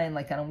sign,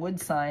 like on a wood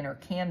sign or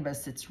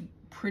canvas, it's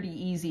pretty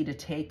easy to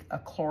take a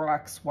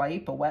Clorox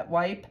wipe, a wet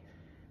wipe,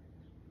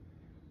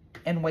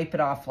 and wipe it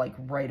off like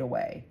right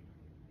away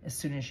as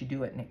soon as you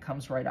do it, and it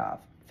comes right off.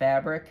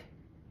 Fabric,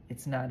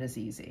 it's not as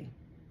easy.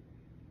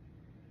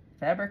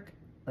 Fabric,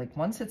 like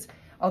once it's,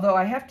 although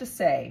I have to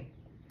say,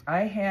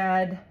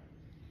 it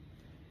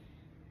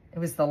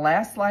was the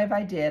last live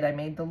I did, I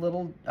made the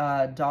little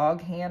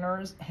dog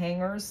hangers,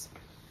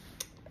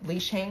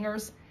 leash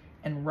hangers,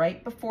 and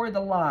right before the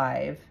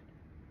live,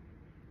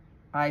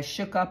 I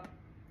shook up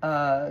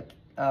a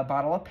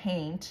bottle of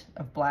paint,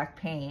 of black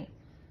paint.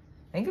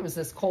 I think it was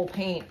this coal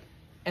paint,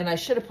 and I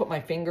should have put my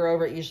finger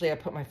over it. Usually I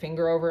put my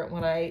finger over it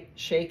when I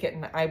shake it,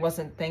 and I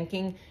wasn't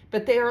thinking,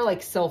 but they are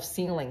like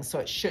self-sealing, so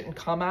it shouldn't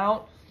come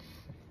out.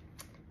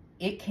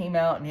 It came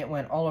out and it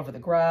went all over the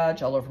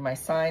garage, all over my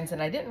signs,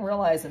 and I didn't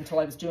realize until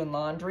I was doing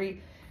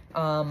laundry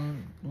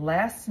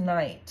last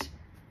night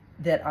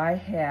that I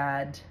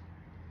had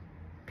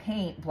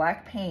paint,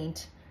 black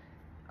paint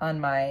on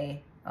my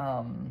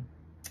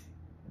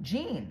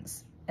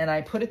jeans, and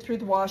I put it through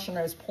the washer and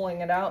I was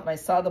pulling it out and I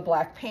saw the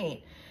black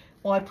paint.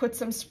 Well, I put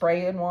some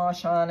spray and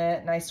wash on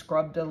it and I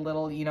scrubbed a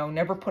little, you know,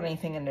 never put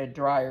anything in the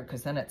dryer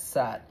because then it's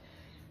set.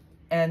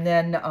 And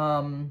then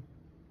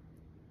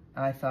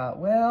I thought,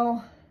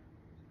 well,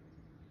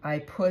 I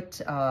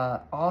put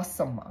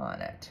Awesome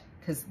on it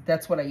because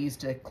that's what I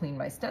used to clean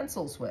my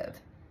stencils with,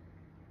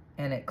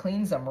 and it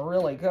cleans them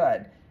really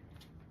good.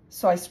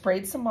 So I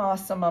sprayed some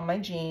Awesome on my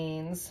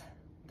jeans.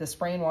 The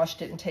spray and wash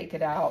didn't take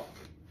it out.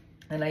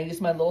 And I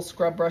used my little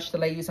scrub brush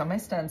that I use on my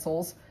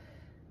stencils,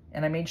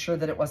 and I made sure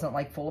that it wasn't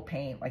like full of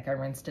paint, like I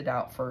rinsed it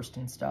out first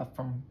and stuff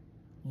from,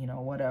 you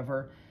know,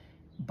 whatever.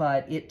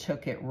 But it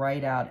took it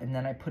right out, and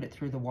then I put it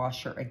through the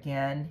washer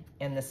again,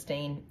 and the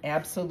stain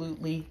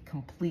absolutely,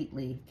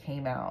 completely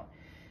came out.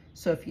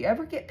 So if you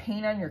ever get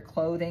paint on your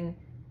clothing,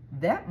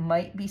 that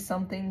might be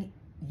something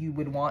you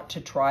would want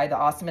to try, the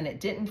Awesome. And it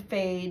didn't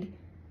fade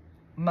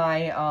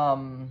my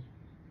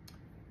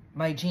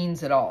my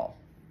jeans at all,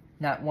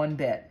 not one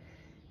bit,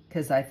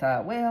 because I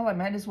thought, well, I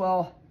might as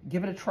well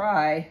give it a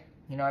try.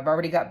 You know, I've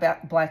already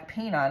got black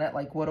paint on it,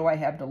 like what do I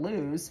have to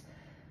lose?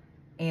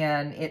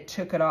 And it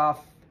took it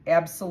off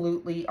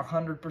absolutely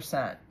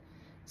 100%.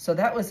 So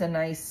that was a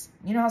nice,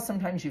 you know how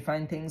sometimes you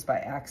find things by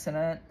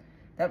accident?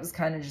 That was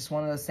kind of just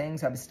one of those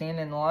things. I was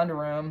standing in the laundry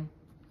room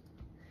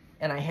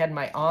and I had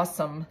my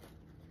Awesome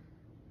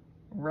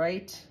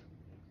right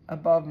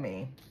above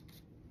me.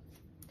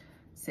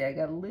 See, I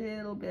got a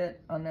little bit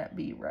on that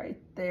bead right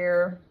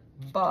there,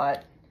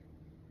 but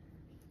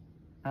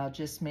I'll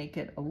just make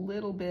it a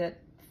little bit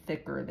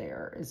thicker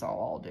there is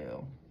all I'll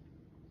do.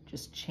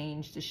 Just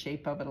change the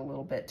shape of it a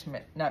little bit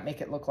to not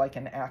make it look like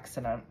an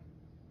accident.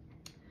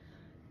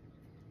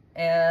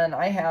 And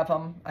I have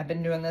them. I've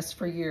been doing this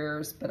for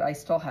years, but I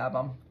still have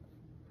them.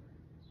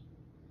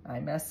 I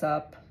mess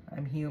up.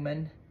 I'm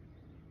human.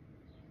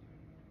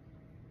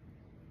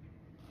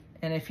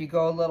 And if you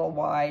go a little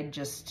wide,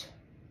 just,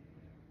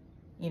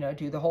 you know,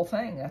 do the whole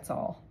thing. That's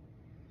all.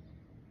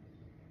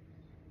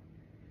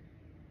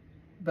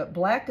 But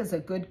black is a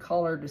good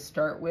color to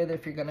start with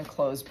if you're going to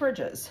close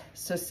bridges.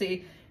 So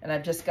see, and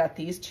I've just got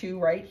these two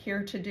right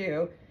here to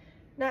do.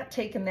 Not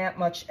taking that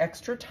much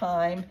extra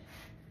time,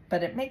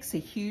 but it makes a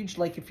huge,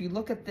 like if you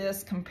look at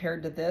this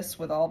compared to this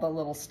with all the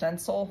little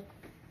stencil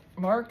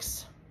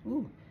marks,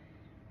 ooh,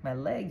 my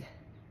leg.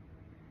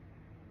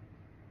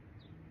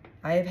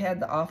 I have had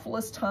the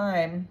awfulest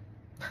time.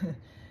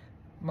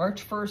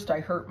 March 1st, I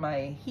hurt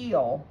my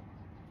heel,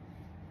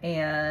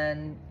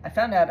 and I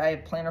found out I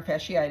had plantar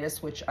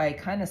fasciitis, which I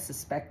kind of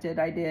suspected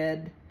I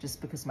did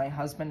just because my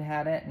husband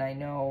had it, and I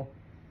know,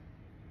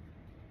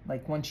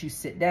 like, once you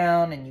sit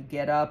down and you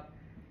get up,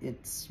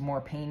 it's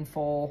more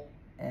painful,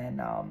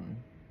 and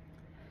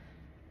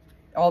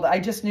I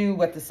just knew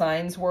what the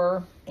signs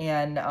were,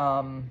 and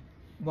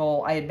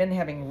well, I had been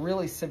having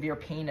really severe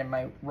pain in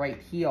my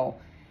right heel,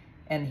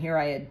 and here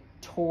I had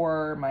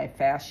tore my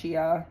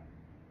fascia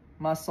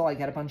muscle. I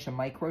got a bunch of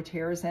micro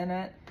tears in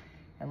it,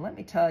 And let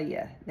me tell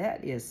you,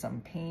 that is some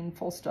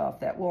painful stuff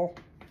that will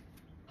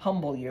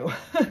humble you,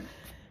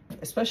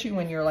 especially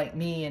when you're like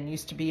me and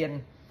used to be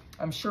in,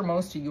 I'm sure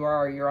most of you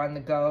are, you're on the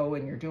go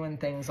and you're doing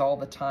things all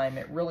the time.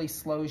 It really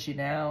slows you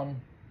down.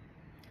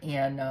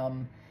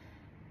 And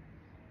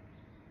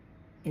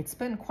it's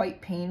been quite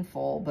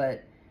painful,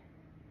 but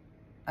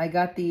I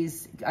got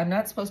these, I'm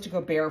not supposed to go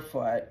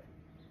barefoot,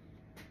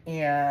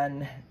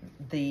 and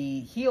the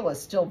heel is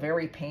still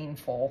very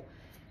painful.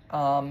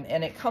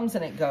 And it comes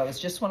and it goes.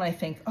 Just when I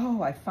think,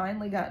 oh, I've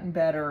finally gotten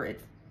better,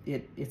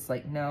 it's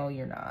like, no,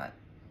 you're not.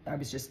 I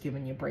was just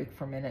giving you a break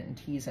for a minute and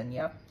teasing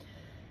you.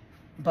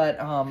 But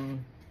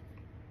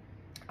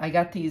I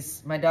got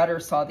these, my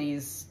daughter saw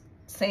these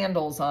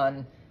sandals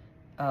on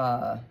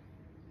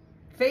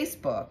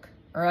Facebook,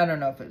 or I don't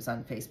know if it was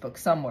on Facebook,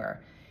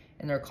 somewhere.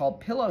 And they're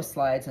called pillow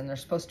slides, and they're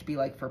supposed to be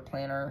like for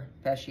plantar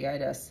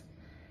fasciitis.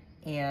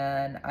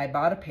 And I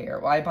bought a pair.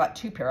 Well, I bought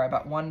two pair. I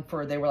bought one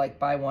for, they were like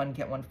buy one,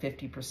 get one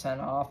 50%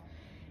 off.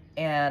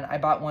 And I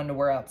bought one to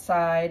wear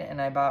outside,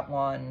 and I bought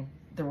one,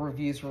 the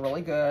reviews were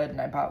really good, and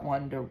I bought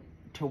one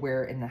to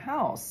wear in the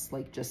house,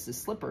 like just as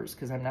slippers,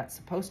 because I'm not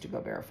supposed to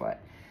go barefoot.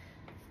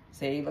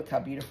 See, look how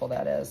beautiful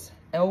that is.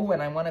 Oh,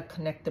 and I want to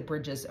connect the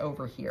bridges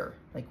over here,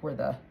 like where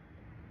the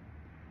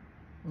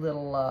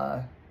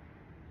little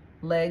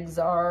legs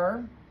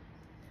are.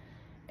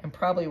 And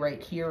probably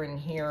right here and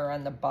here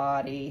on the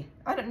body.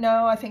 I don't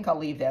know, I think I'll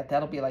leave that.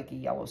 That'll be like a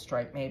yellow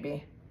stripe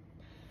maybe.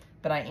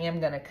 But I am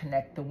gonna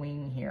connect the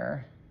wing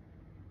here.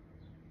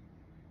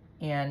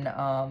 And,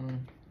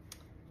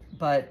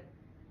 but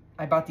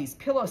I bought these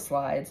pillow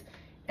slides,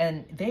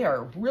 and they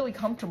are really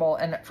comfortable.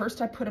 And at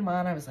first I put them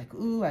on, I was like,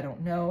 ooh, I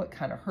don't know, it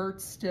kind of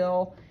hurts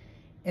still.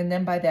 And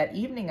then by that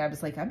evening, I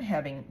was like, I'm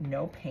having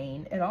no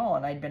pain at all.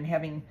 And I'd been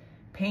having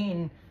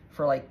pain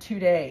for like 2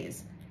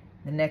 days.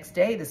 The next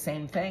day, the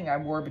same thing. I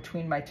wore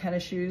between my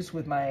tennis shoes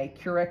with my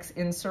Curex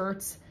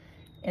inserts,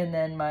 and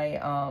then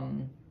my,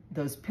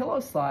 those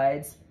pillow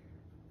slides.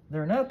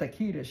 They're not the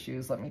cutest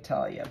shoes, let me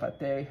tell you, but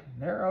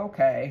they're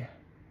okay.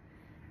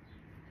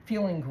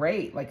 Feeling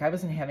great, like I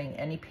wasn't having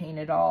any pain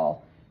at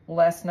all.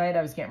 Last night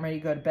I was getting ready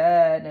to go to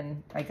bed,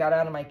 and I got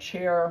out of my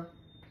chair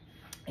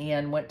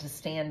and went to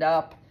stand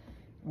up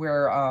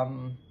where,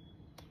 and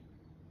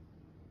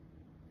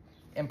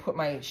put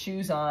my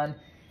shoes on.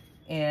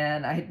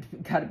 And I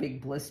got a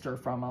big blister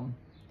from them.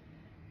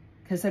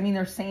 Because, I mean,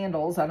 they're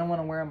sandals. I don't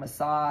want to wear them with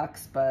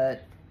socks.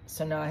 But,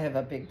 so now I have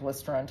a big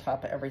blister on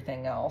top of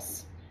everything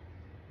else.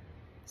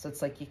 So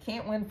it's like you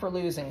can't win for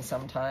losing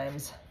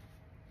sometimes.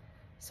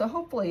 So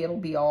hopefully it'll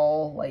be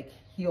all, like,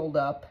 healed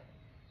up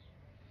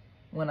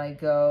when I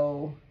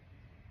go,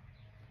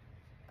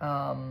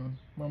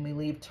 when we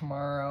leave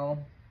tomorrow.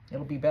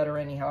 It'll be better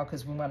anyhow,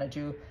 because we want to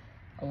do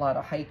a lot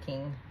of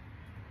hiking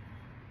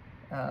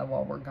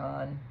while we're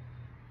gone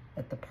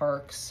at the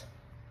parks.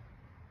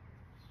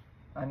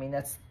 I mean,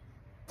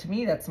 to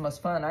me, that's the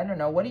most fun. I don't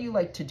know, what do you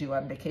like to do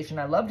on vacation?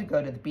 I love to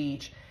go to the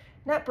beach,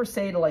 not per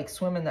se to like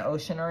swim in the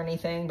ocean or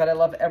anything, but I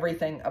love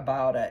everything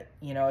about it.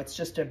 You know, it's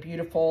just a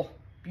beautiful,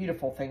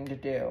 beautiful thing to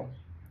do.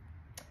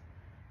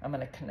 I'm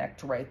gonna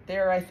connect right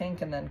there, I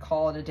think, and then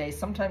call it a day.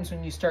 Sometimes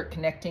when you start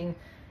connecting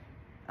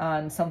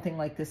on something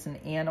like this, an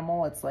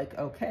animal, it's like,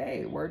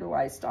 okay, where do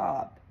I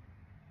stop?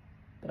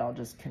 But I'll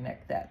just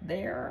connect that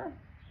there.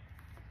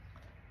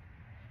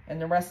 And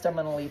the rest I'm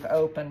gonna leave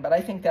open, but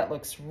I think that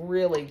looks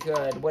really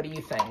good. What do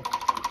you think?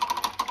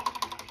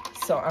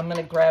 So I'm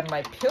gonna grab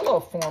my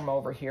pillow form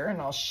over here, and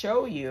I'll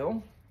show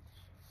you.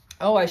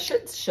 Oh, I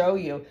should show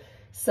you.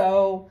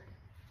 So,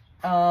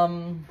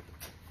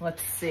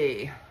 let's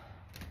see.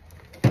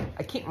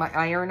 I keep my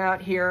iron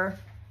out here,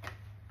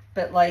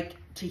 but like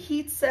to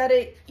heat set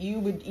it,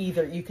 you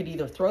could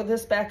either throw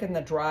this back in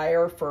the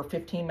dryer for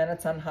 15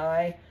 minutes on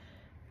high.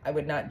 I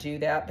would not do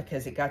that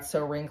because it got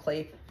so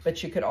wrinkly.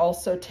 But you could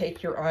also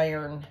take your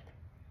iron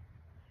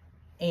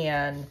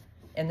and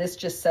this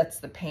just sets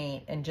the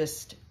paint, and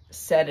just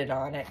set it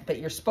on it. But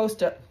you're supposed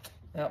to,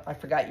 oh, I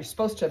forgot, you're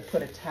supposed to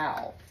put a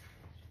towel.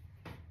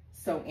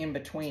 So in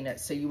between it,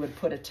 so you would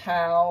put a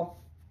towel,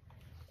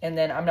 and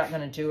then I'm not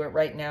gonna do it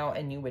right now,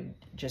 and you would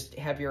just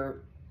have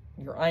your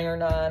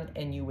iron on,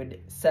 and you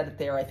would set it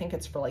there. I think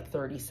it's for like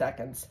 30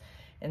 seconds.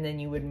 And then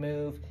you would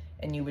move,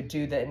 and you would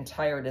do the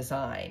entire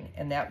design,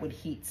 and that would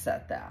heat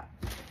set that.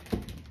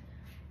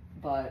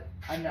 But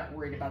I'm not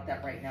worried about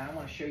that right now. I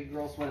want to show you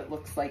girls what it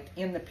looks like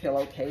in the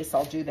pillowcase.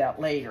 I'll do that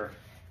later.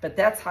 But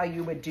that's how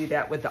you would do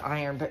that with the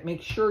iron. But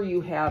make sure you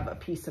have a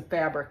piece of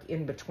fabric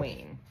in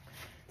between.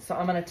 So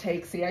I'm going to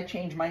take, see, I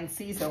change mine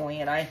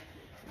seasonally, and I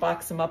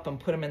box them up and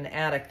put them in the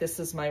attic. This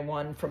is my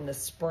one from the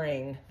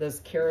spring. Those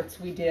carrots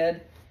we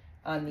did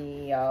on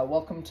the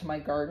Welcome to My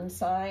Garden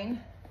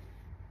sign.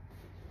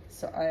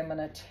 So I'm going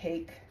to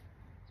take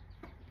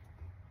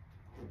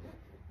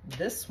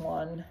this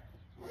one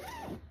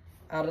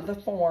out of the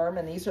form,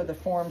 and these are the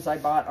forms I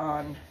bought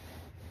on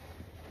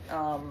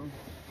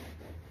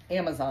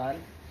Amazon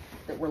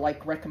that were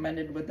like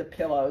recommended with the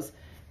pillows.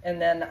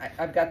 And then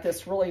I've got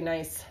this really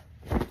nice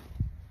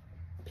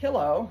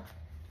pillow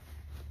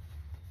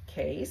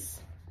case,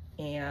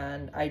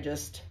 and I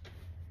just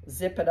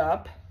zip it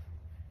up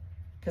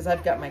because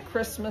I've got my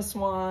Christmas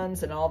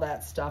ones and all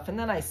that stuff, and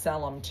then I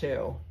sell them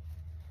too.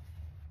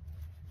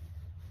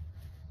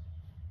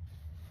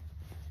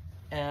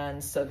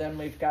 And so then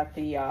we've got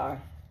the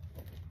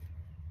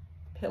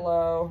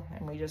pillow,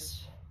 and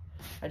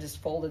I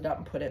just fold it up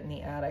and put it in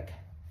the attic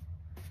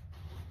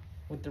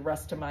with the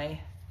rest of my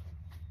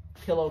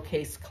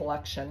pillowcase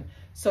collection.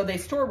 So they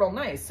store real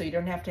nice, so you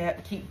don't have to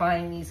keep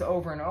buying these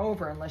over and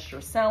over unless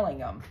you're selling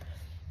them.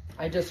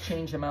 I just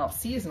change them out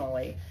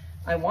seasonally.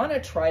 I want to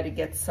try to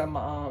get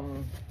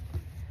some,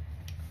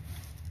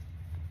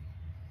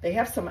 they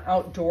have some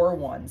outdoor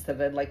ones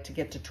that I'd like to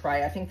get to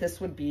try. I think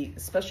this would be,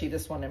 especially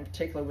this one in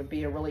particular, would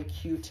be a really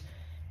cute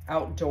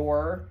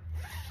outdoor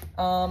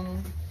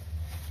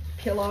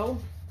pillow.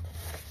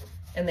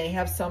 And they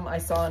have some I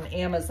saw on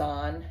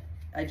Amazon.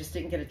 I just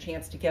didn't get a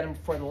chance to get them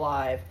before the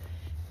live.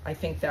 I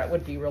think that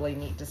would be really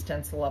neat to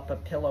stencil up a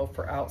pillow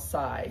for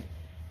outside.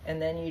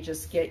 And then you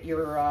just get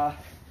your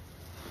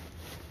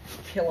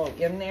pillow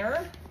in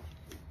there.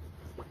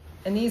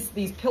 And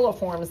these pillow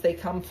forms, they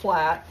come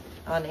flat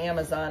on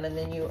Amazon, and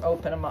then you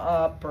open them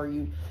up, or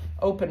you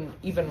open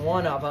even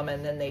one of them,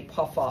 and then they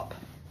puff up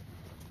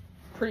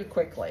pretty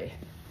quickly.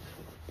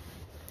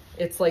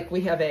 It's like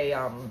we have a,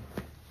 I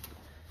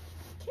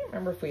can't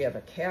remember if we have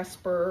a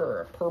Casper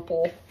or a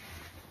purple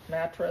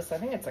mattress. I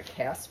think it's a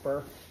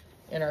Casper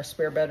in our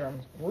spare bedroom.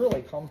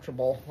 Really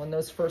comfortable. When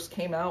those first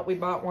came out, we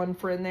bought one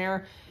for in there,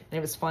 and it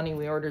was funny,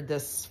 we ordered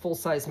this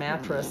full-size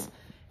mattress,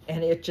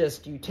 and it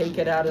just, you take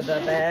it out of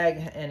the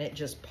bag and it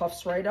just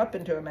puffs right up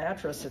into a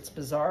mattress. It's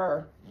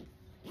bizarre.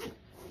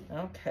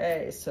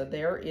 Okay, so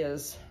there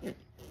is,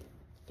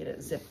 get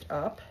it zipped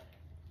up.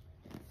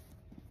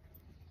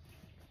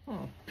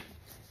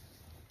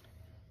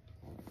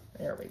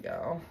 There we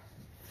go.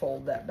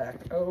 Fold that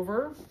back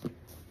over.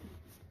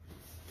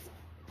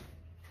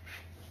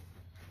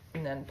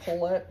 And then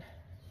pull it.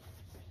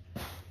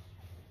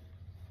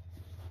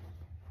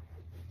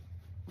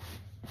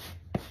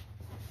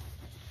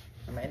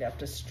 I might have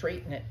to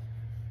straighten it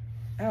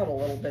out a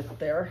little bit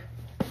there.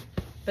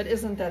 But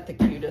isn't that the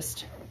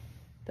cutest?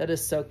 That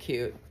is so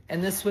cute.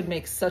 And this would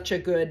make such a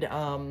good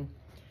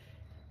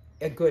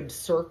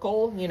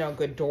circle, you know,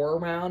 good door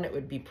round. It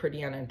would be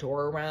pretty on a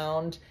door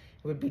round.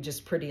 It would be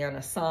just pretty on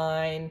a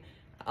sign.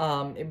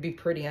 It'd be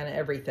pretty on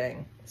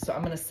everything. So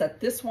I'm gonna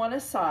set this one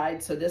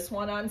aside. So this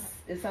one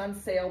is on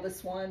sale.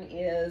 This one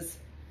is,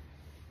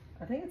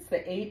 I think it's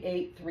the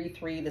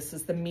 8833. This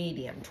is the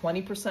medium,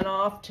 20%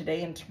 off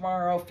today and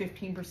tomorrow,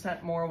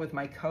 15% more with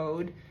my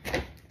code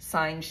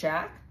Sign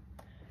Shack.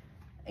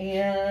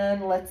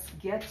 And let's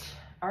get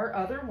our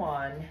other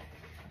one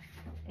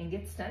and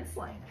get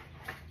stenciling.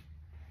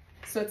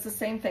 So it's the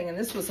same thing, and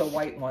this was a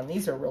white one.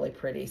 These are really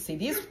pretty. See,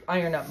 these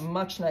iron up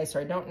much nicer.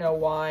 I don't know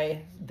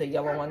why the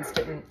yellow ones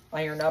didn't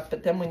iron up,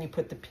 but then when you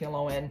put the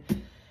pillow in,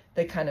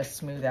 they kind of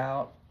smooth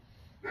out.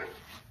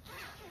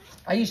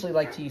 I usually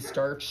like to use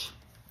starch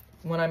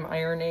when I'm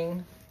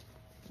ironing,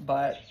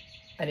 but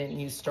I didn't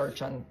use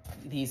starch on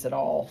these at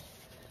all.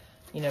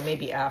 You know,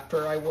 maybe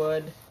after I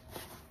would,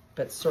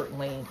 but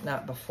certainly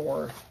not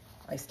before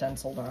I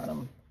stenciled on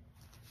them.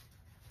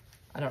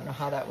 I don't know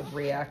how that would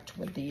react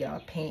with the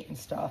paint and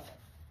stuff.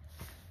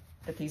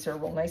 But these are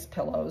real nice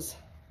pillows.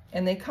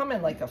 And they come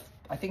in like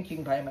I think you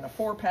can buy them in a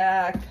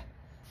 4-pack.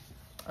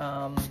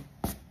 Got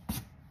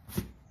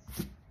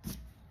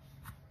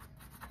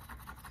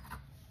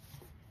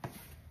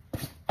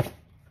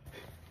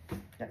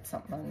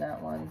something on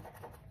that one.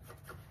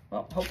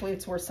 Well, hopefully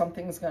it's where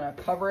something's gonna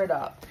cover it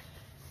up.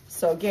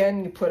 So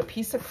again, you put a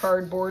piece of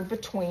cardboard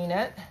between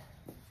it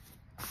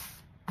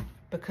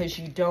because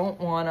you don't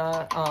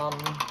wanna,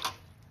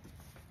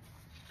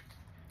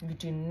 you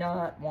do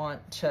not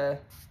want to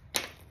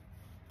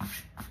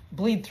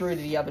bleed through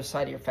to the other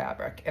side of your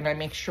fabric. And I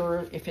make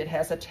sure if it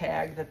has a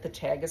tag that the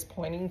tag is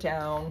pointing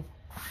down.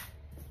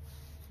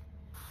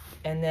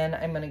 And then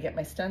I'm gonna get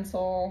my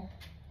stencil.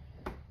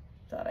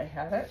 Thought I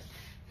had it.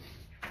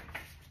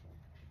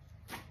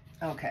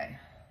 Okay,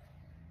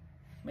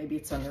 maybe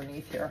it's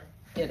underneath here.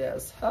 It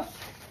is, huh?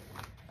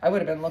 I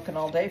would have been looking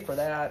all day for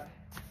that.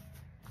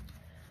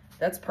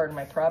 That's part of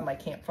my problem. I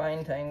can't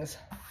find things,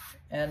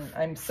 and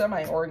I'm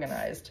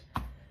semi-organized.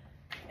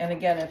 And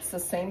again, it's the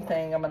same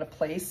thing. I'm gonna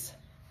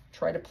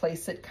try to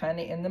place it kind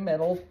of in the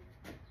middle,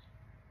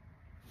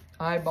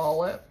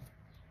 eyeball it,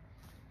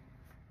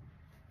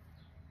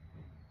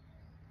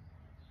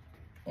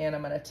 and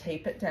I'm gonna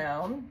tape it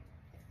down.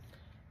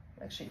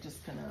 I'm actually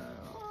just gonna,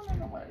 I don't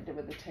know what I did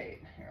with the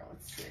tape. Here,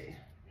 let's see.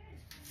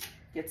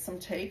 Get some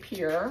tape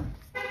here.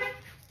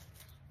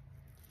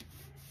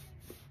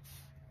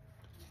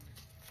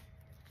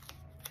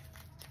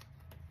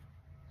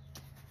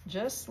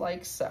 Just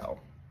like so.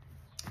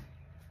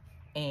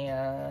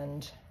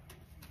 And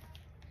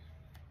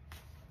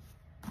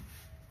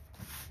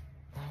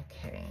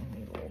okay,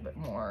 need a little bit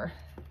more.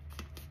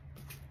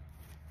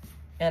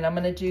 And I'm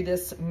gonna do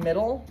this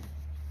middle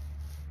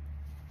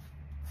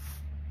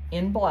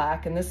in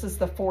black, and this is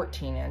the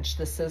 14-inch.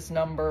 This is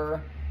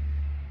number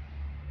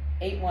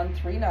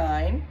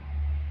 8139.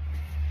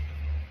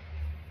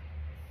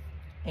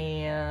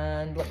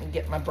 And let me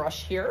get my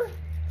brush here.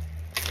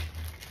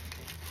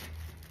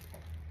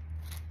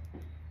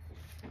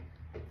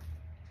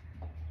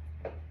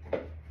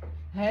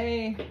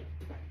 Hey,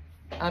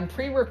 I'm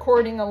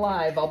pre-recording a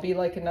live. I'll be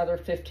like another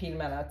 15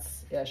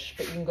 minutes-ish,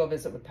 but you can go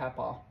visit with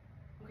Papa.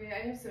 Okay,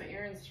 I have some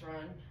errands to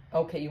run.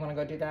 Okay, you want to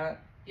go do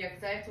that? Yeah,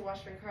 because I have to wash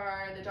my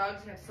car. The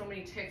dogs have so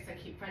many ticks, I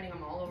keep finding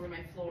them all over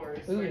my floors.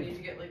 So Ooh. I need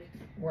to get like...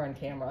 We're on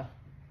camera.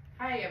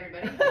 Hi,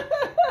 everybody.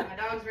 My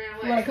dogs ran away.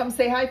 You want to come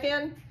say hi,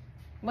 Finn?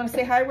 You want to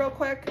say hi real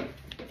quick?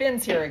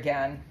 Finn's here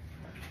again.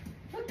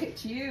 Look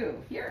at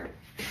you. Here.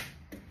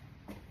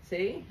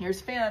 See? Here's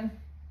Finn.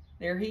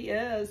 There he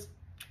is.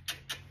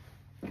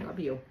 Love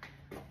you.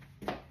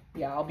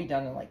 Yeah, I'll be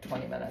done in like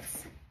 20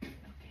 minutes.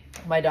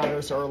 My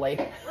daughter's early.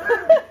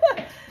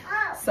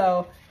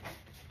 So,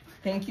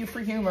 thank you for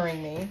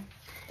humoring me.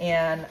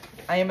 And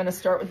I am going to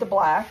start with the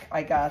black.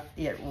 I got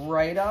it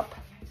right up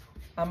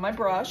on my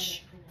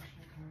brush.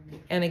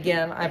 And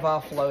again, I've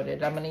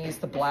offloaded. I'm going to use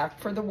the black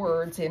for the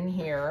words in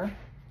here.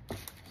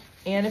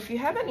 And if you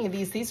have any of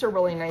these are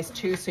really nice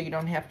too, so you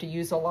don't have to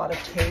use a lot of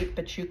tape,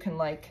 but you can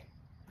like,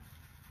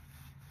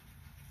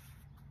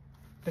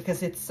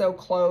 because it's so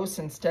close,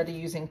 instead of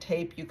using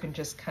tape, you can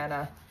just kind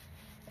of,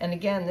 and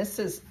again, this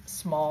is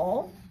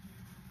small,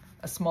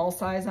 a small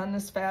size on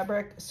this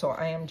fabric, so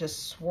I am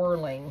just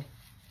swirling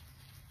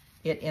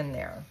it in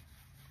there.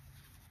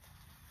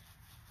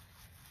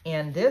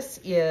 And this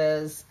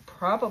is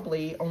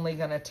probably only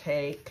gonna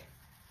take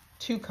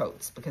 2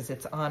 coats because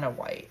it's on a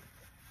white.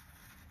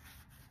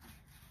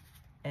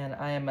 And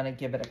I am gonna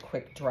give it a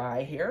quick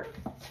dry here.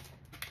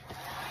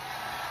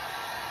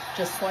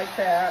 Just like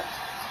that.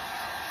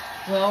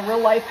 Well, real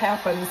life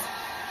happens.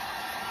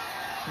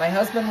 My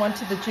husband went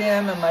to the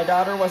gym and my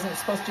daughter wasn't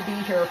supposed to be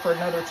here for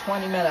another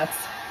 20 minutes.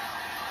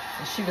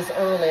 And she was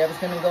early. I was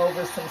gonna go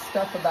over some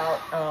stuff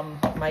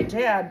about my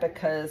dad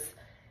because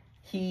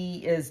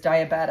he is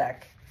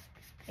diabetic.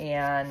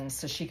 And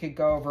so she could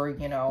go over,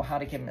 you know, how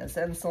to give him his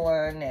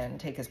insulin and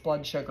take his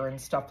blood sugar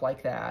and stuff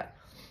like that.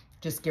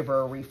 Just give her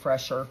a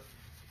refresher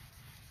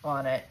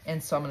on it.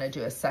 And so I'm gonna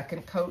do a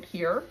second coat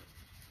here.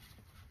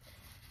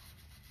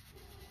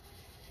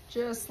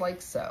 Just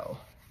like so.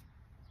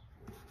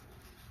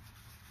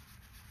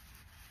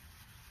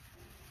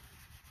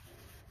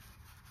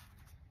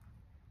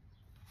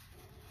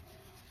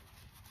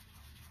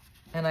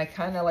 And I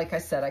kind of, like I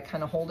said, I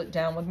kind of hold it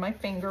down with my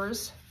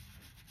fingers.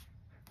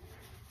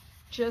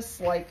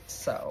 Just like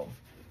so.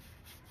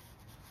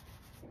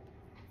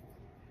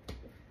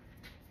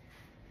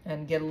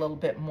 And get a little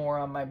bit more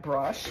on my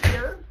brush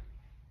here.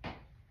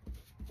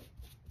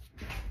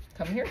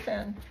 Come here,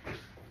 Finn.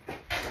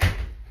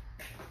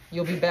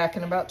 You'll be back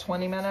in about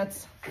 20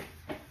 minutes?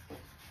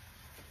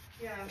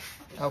 Yeah.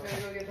 I'm Okay.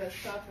 gonna go get that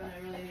stuff and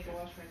I really need to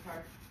wash my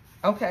car.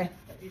 Okay.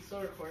 Are you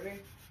still recording?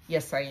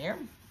 Yes, I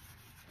am.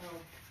 Oh.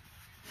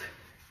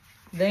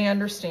 They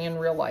understand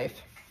real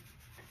life.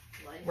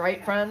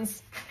 Right,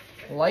 friends?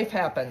 Life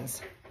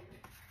happens.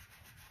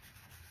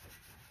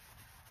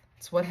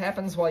 It's what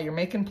happens while you're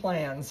making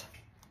plans.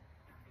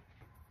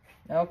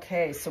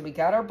 Okay, so we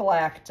got our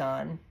black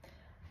done.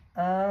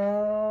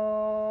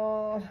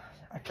 Oh,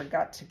 I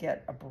forgot to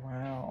get a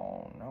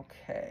brown.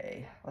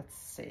 Okay, let's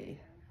see.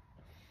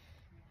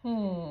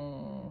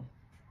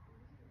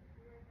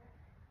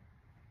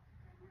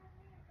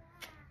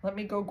 Let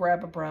me go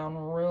grab a brown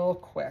real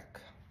quick.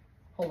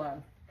 Hold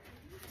on.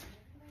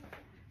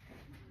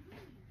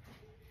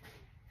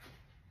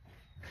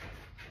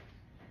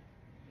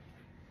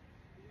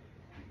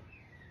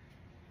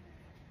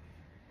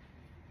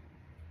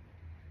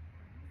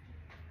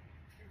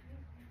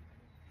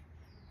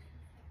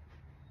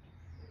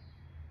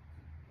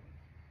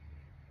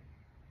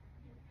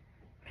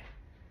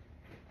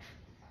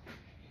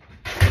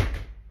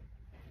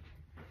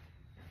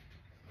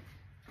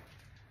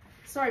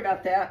 Sorry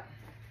about that.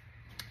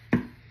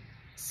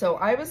 So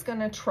I was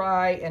gonna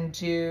try and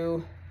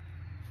do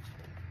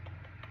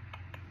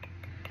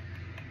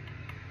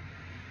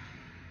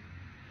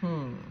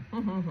I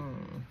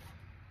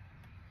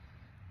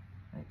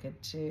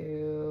could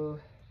do,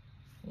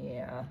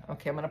 yeah.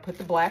 Okay, I'm gonna put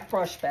the black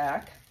brush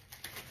back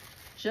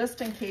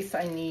just in case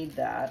I need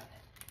that.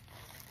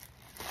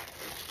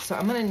 So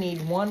I'm gonna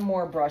need one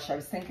more brush. I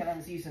was thinking I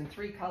was using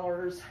 3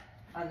 colors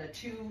on the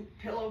 2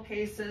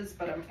 pillowcases,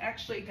 but I'm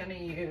actually gonna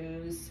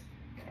use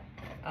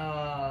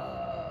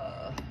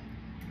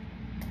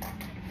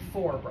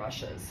 4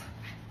 brushes.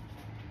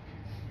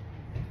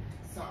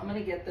 So I'm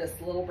gonna get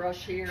this little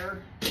brush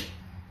here,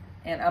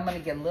 and I'm gonna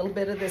get a little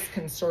bit of this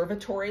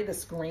Conservatory,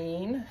 this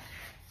green,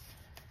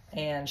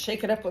 and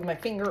shake it up with my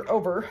finger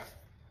over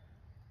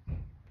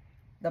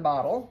the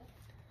bottle.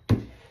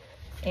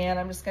 And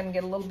I'm just gonna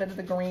get a little bit of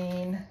the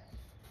green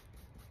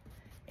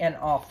and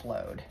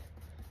offload.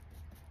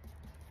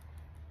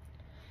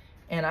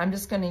 And I'm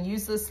just gonna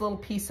use this little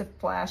piece of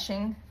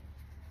flashing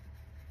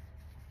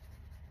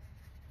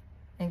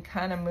and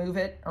kind of move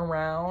it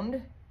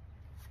around.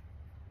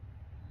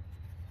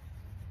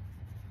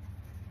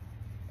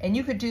 And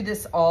you could do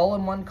this all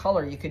in one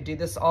color. You could do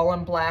this all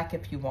in black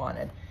if you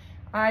wanted.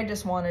 I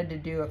just wanted to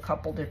do a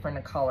couple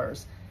different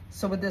colors.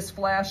 So with this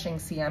flashing,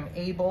 see, I'm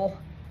able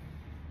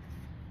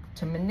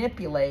to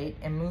manipulate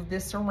and move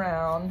this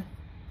around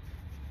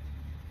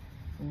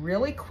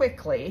really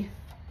quickly,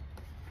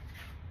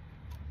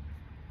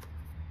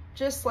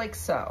 just like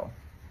so,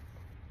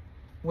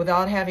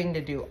 without having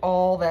to do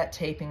all that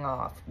taping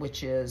off,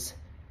 which is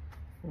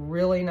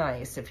really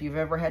nice. If you've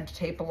ever had to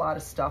tape a lot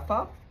of stuff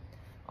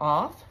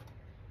off,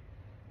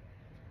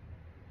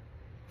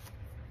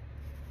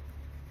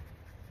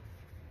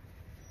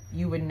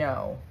 you would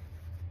know.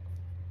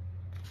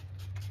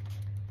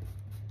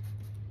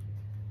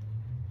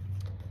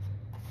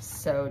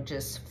 So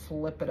just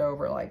flip it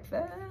over like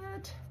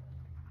that.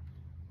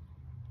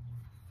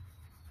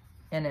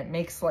 And it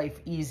makes life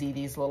easy,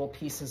 these little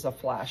pieces of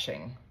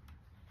flashing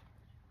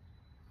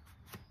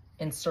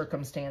in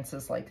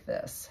circumstances like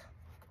this.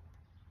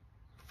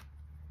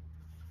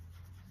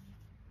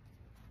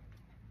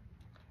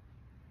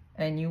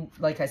 And you,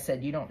 like I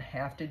said, you don't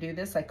have to do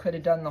this. I could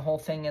have done the whole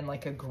thing in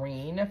like a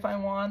green if I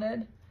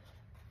wanted.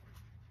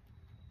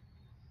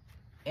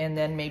 And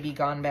then maybe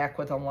gone back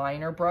with a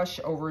liner brush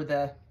over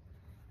the,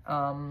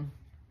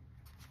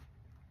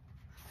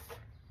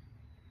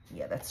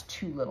 yeah, that's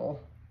 2 little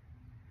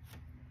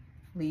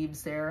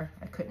leaves there.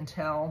 I couldn't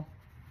tell.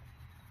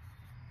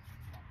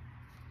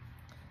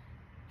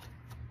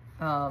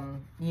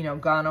 You know,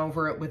 gone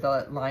over it with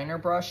a liner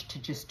brush to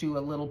just do a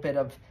little bit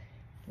of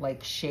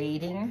like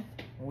shading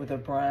with a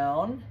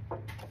brown.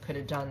 Could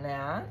have done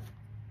that.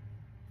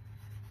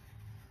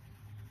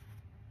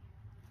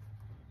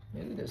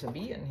 Ooh, there's a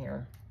bee in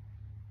here.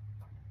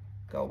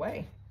 Go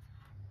away.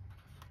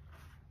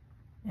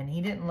 And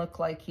he didn't look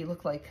like, he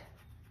looked like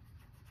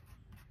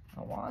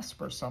a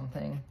wasp or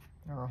something,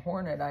 or a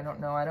hornet. I don't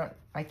know.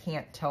 I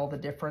can't tell the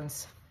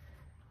difference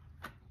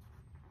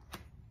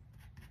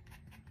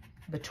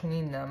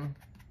between them.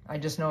 I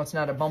just know it's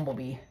not a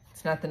bumblebee.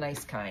 It's not the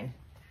nice kind.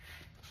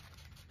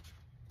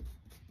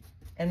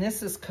 And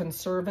this is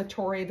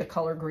Conservatory, the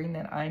color green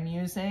that I'm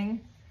using.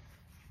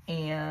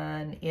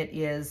 And it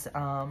is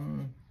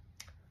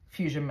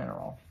Fusion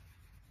Mineral.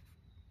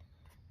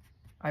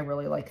 I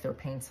really like their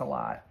paints a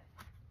lot.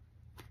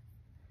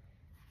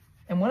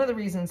 And one of the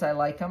reasons I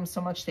like them so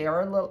much, they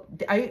are a little,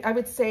 I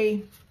would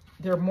say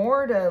they're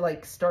more to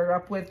like start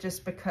up with,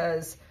 just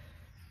because,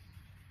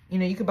 you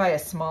know, you could buy a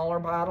smaller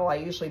bottle. I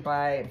usually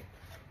buy,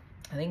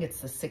 I think it's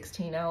the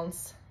 16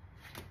 ounce.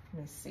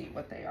 Let me see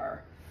what they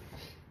are.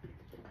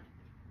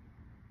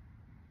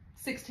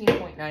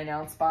 16.9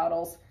 ounce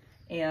bottles.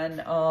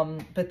 And,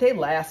 but they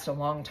last a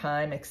long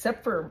time,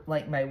 except for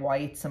like my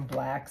whites and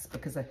blacks,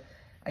 because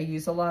I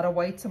use a lot of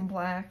whites and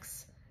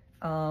blacks.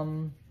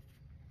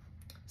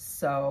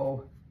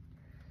 So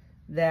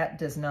that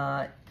does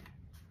not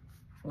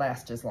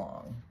last as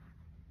long.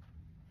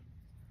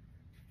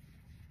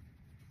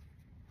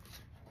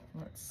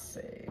 Let's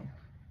see.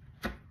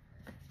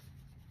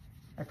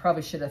 I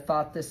probably should have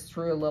thought this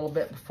through a little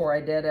bit before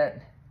I did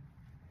it.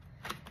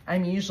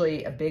 I'm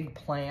usually a big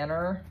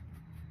planner,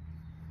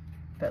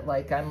 but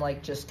like I'm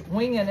like just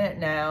winging it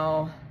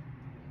now.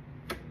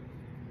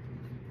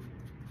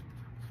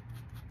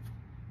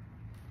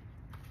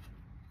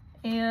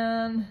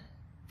 And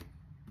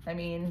I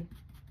mean,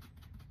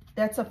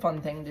 that's a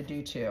fun thing to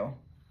do too.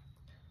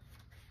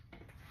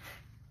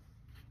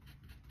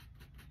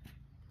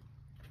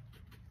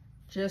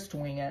 Just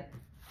wing it.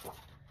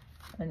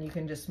 And you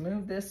can just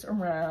move this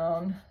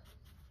around.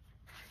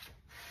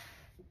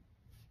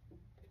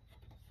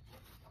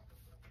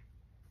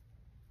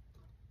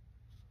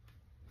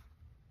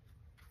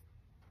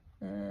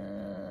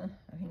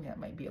 I think that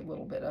might be a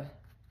little bit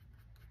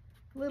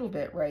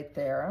right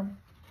there.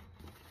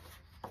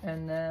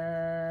 And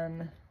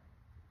then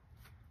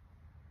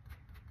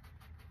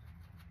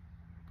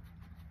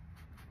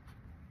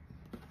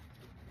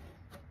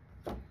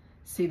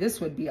see,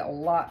 this would be a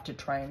lot to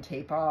try and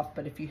tape off,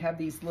 but if you have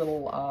these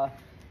little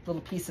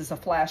pieces of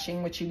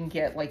flashing, which you can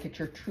get like at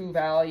your True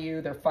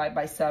Value, they're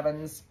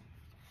 5x7s,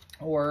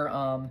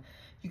 or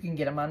you can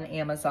get them on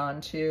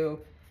Amazon too.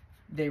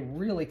 They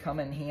really come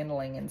in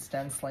handling and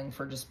stenciling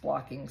for just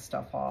blocking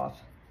stuff off.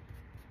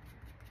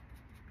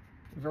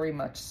 Very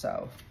much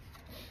so.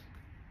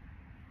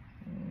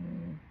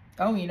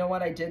 Oh, you know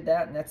what? I did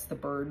that, and that's the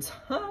birds.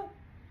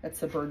 That's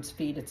the bird's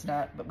feet. It's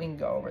not, but we can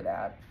go over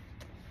that.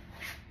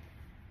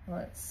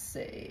 Let's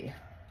see.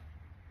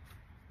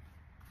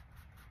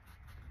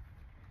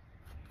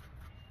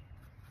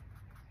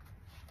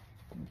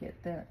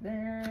 Get that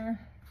there.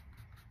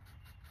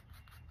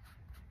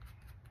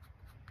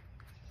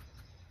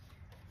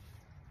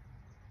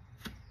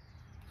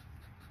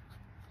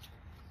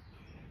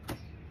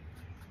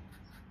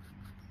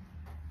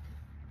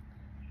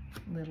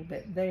 A little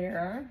bit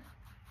there.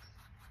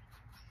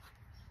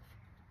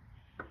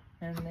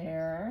 And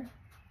there.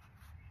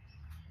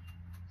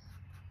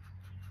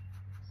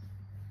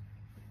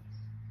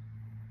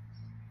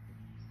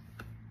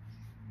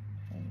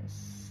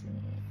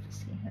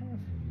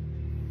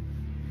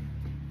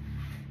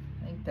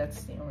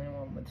 That's the only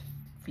one with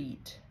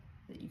feet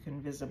that you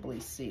can visibly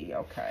see.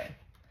 Okay.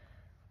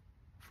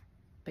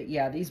 But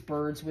yeah, these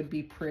birds would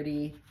be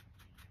pretty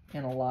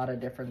in a lot of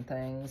different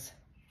things.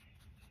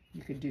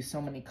 You could do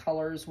so many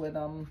colors with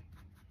them.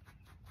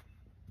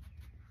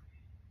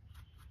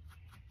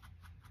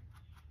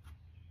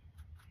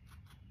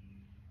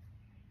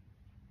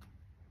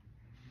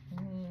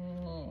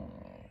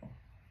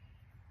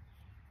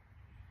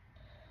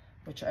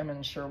 Which I'm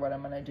unsure what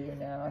I'm gonna do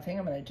now. I think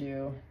I'm gonna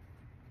do,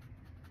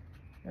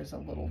 there's a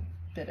little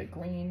bit of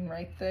green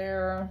right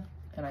there.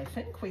 And I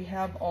think we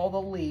have all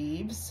the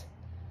leaves.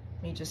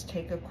 Let me just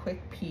take a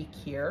quick peek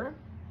here.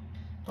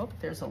 Oh,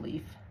 there's a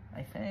leaf,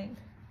 I think.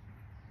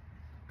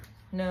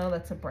 No,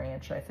 that's a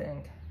branch, I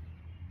think.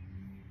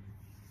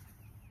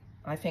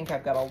 I think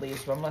I've got all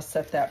these, but I'm gonna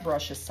set that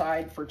brush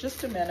aside for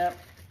just a minute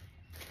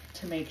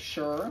to make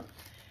sure.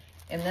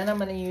 And then I'm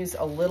gonna use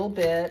a little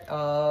bit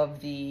of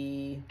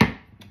the,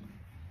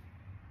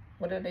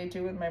 what did I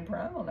do with my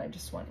brown? I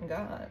just went and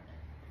got.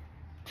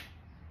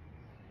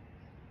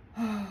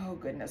 Oh,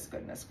 goodness,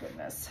 goodness,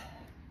 goodness.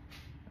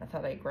 I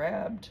thought I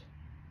grabbed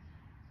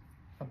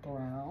a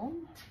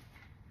brown.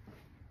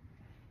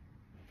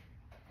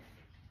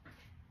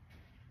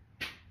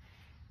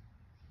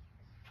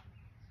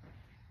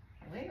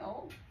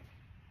 Well,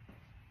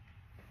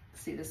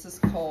 see, this is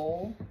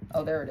coal.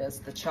 Oh, there it is,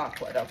 the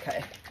chocolate,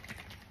 okay.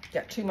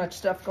 Got too much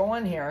stuff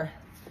going here.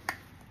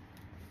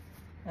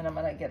 And I'm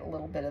gonna get a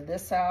little bit of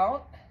this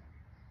out.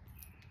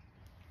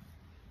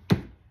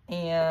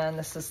 And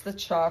this is the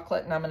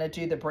chocolate, and I'm gonna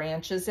do the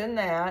branches in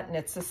that, and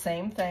it's the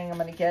same thing. I'm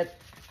gonna get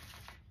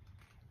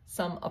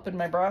some up in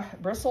my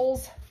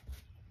bristles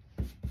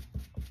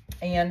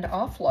and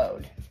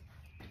offload.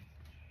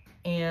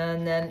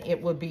 And then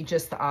it would be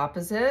just the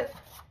opposite,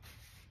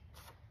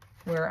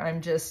 where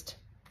I'm just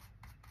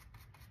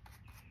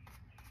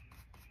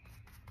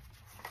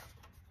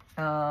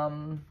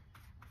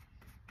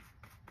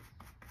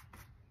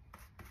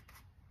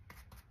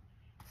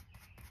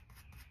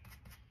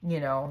you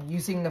know,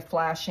 using the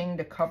flashing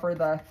to cover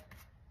the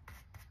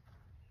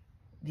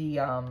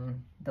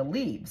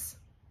leaves.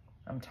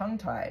 I'm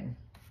tongue-tied.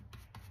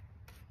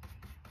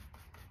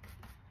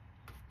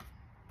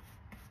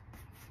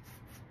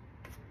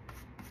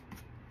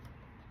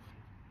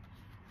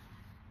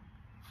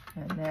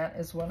 And that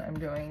is what I'm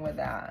doing with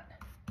that.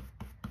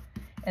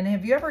 And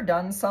have you ever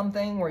done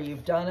something where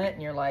you've done it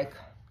and you're like,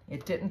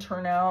 it didn't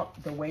turn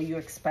out the way you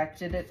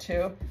expected it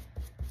to?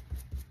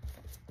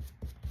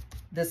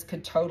 This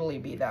could totally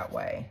be that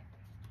way.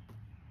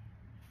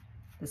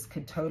 This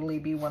could totally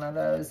be one of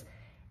those.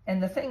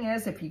 And the thing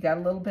is, if you got a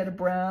little bit of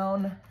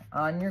brown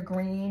on your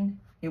green,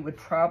 it would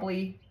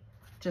probably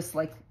just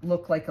like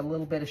look like a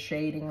little bit of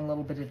shading, a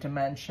little bit of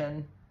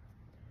dimension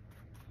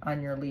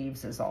on your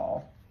leaves is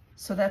all.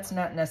 So that's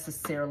not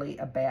necessarily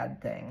a bad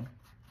thing.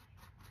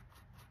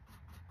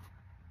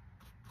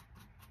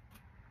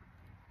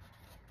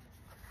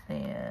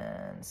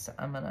 And so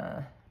I'm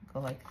gonna go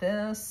like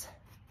this.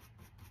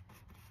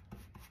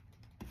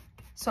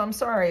 So I'm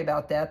sorry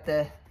about that,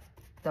 the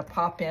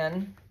pop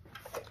in,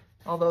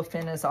 although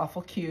Finn is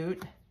awful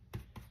cute.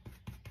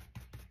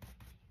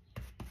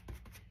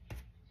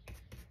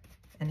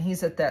 And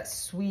he's at that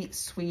sweet,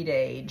 sweet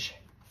age.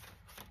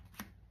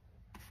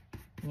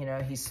 You know,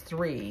 he's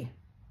 3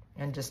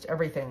 and just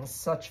everything's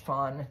such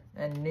fun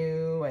and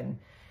new, and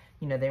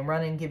you know, they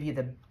run and give you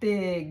the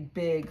big,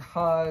 big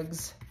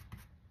hugs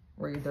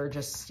where they're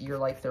just, you're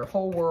like their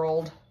whole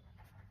world.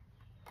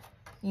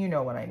 You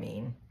know what I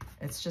mean.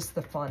 It's just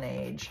the fun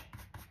age.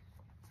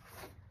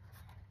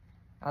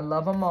 I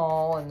love them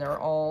all, and they're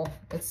all,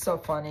 it's so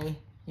funny.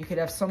 You could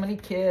have so many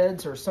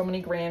kids or so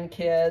many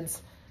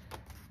grandkids,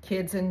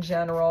 kids in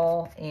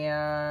general,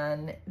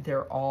 and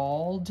they're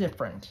all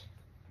different.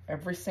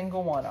 Every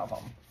single one of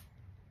them.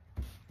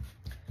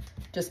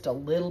 Just a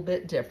little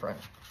bit different.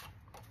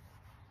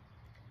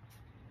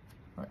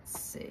 Let's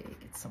see,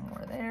 get some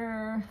more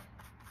there.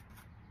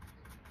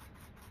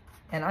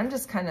 And I'm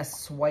just kind of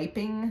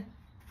swiping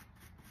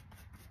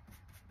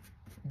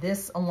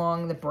this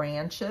along the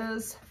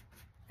branches,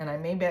 and I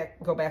may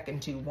go back and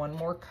do one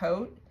more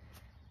coat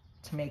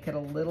to make it a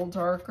little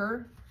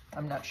darker.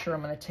 I'm not sure.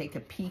 I'm going to take a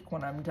peek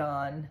when I'm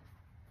done.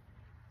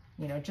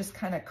 You know, just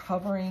kind of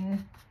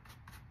covering.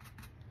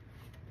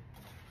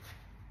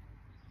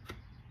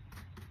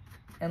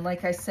 And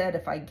like I said,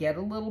 if I get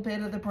a little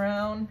bit of the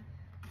brown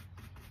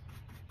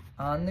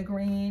on the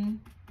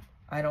green,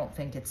 I don't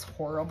think it's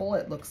horrible.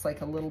 It looks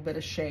like a little bit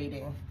of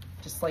shading.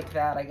 Just like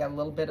that, I got a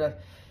little bit of,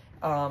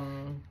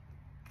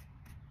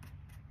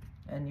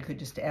 and you could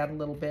just add a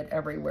little bit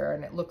everywhere,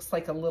 and it looks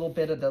like a little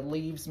bit of the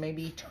leaves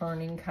maybe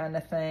turning kind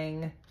of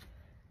thing.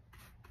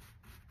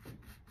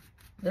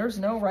 There's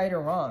no right or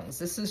wrongs.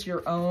 This is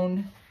your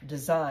own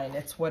design.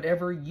 It's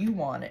whatever you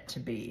want it to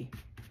be.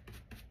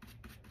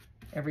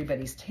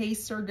 Everybody's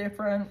tastes are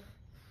different.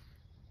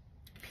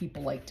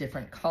 People like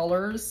different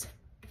colors.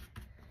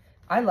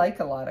 I like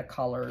a lot of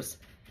colors.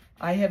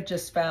 I have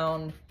just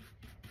found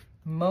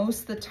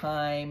most of the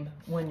time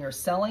when you're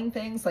selling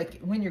things, like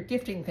when you're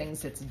gifting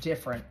things, it's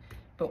different.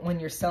 But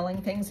when you're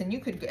selling things, and you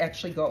could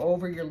actually go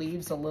over your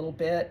leaves a little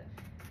bit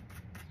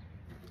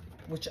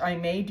which I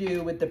may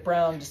do with the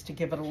brown just to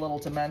give it a little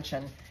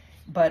dimension.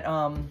 But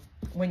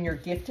when you're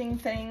gifting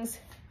things,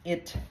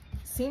 it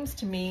seems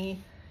to me,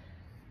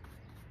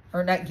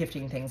 or not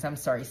gifting things, I'm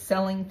sorry,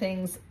 selling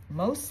things,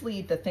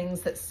 mostly the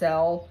things that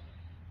sell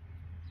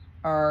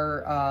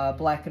are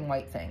black and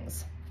white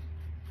things.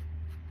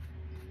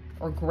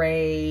 Or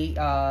gray,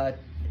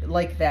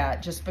 like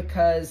that, just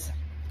because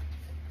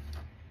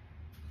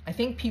I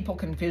think people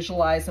can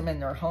visualize them in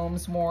their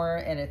homes more,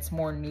 and it's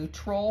more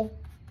neutral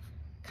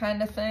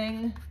kind of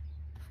thing,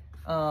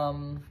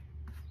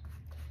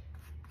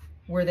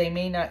 where they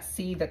may not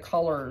see the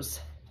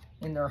colors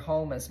in their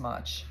home as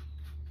much.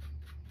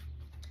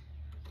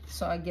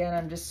 So again,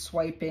 I'm just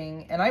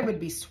swiping, and I would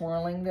be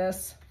swirling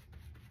this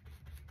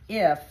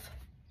if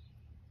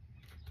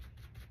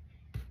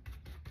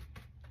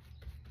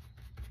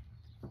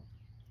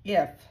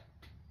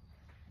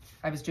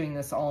I was doing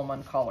this all in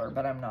one color,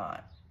 but I'm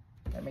not.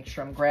 Gotta make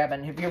sure I'm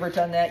grabbing. Have you ever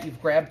done that?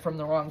 You've grabbed from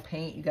the wrong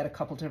paint. You got a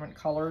couple different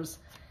colors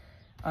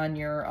on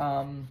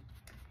your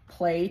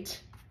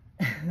plate.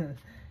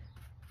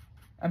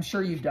 I'm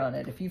sure you've done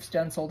it if you've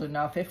stenciled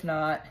enough. If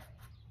not,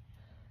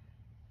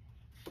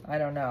 I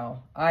don't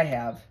know. I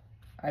have.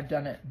 I've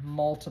done it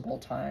multiple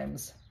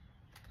times.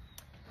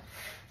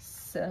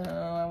 So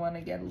I want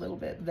to get a little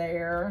bit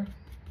there.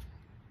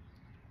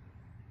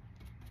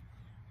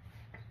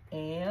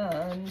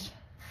 And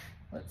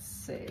let's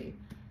see,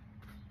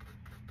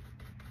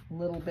 a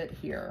little bit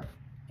here.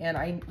 And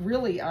I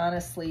really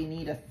honestly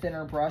need a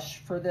thinner brush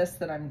for this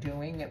that I'm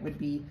doing. It would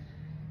be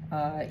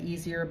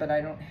easier, but I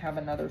don't have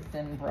another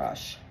thin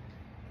brush.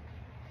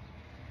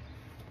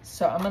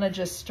 So I'm gonna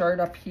just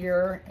start up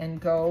here and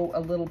go a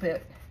little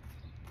bit,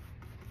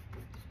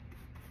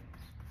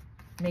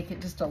 make it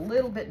just a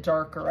little bit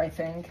darker, I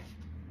think.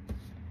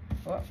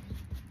 Whoop.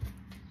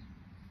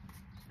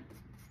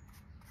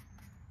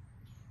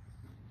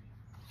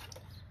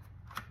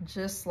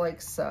 Just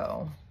like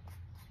so.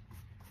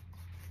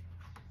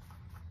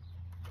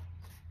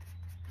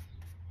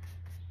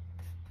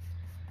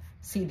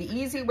 See, the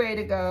easy way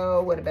to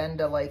go would have been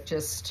to like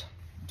just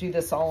do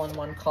this all in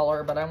one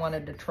color, but I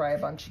wanted to try a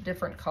bunch of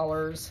different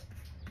colors,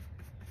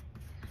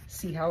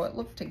 see how it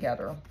looked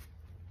together.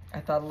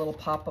 I thought a little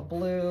pop of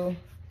blue.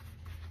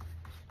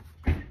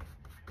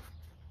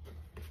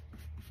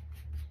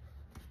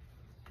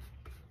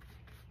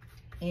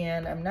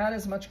 And I'm not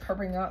as much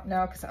covering up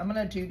now because I'm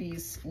gonna do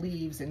these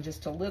leaves in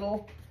just a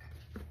little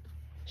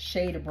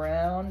shade of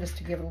brown, just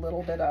to give it a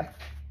little bit of,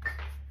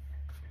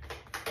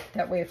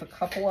 that way if a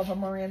couple of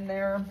them are in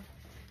there.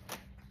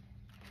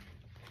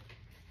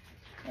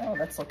 Oh,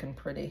 that's looking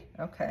pretty.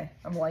 Okay,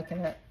 I'm liking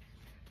it.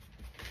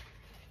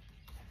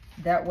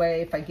 That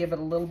way, if I give it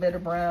a little bit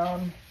of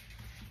brown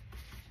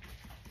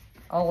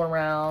all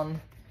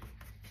around,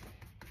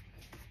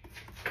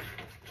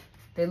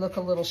 they look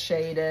a little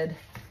shaded.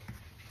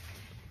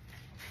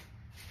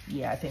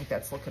 Yeah, I think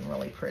that's looking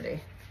really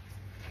pretty.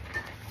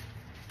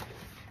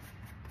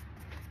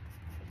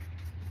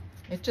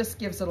 It just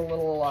gives it a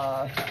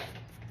little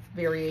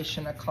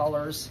variation of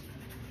colors.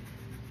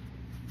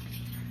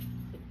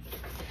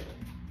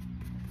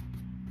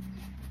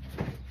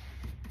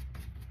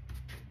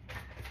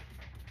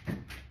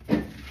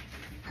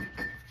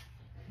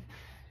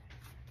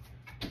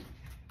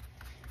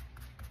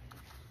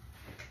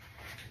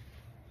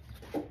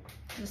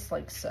 Just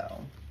like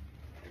so.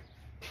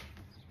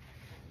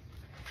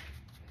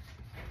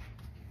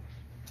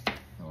 I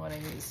want to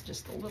use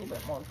just a little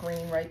bit more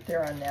green right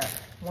there on that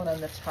one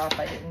on the top.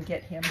 I didn't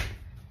get him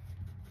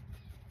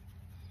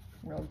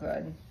real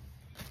good.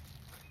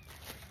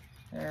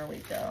 There we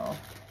go.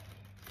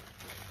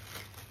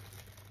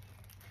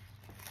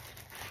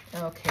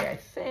 Okay, I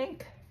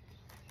think,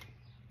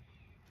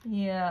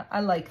 yeah, I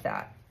like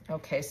that.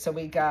 Okay, so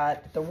we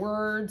got the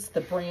words,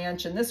 the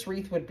branch, and this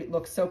wreath would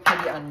look so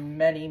pretty on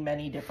many,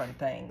 many different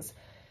things.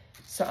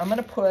 So I'm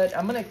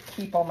gonna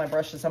keep all my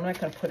brushes. I'm not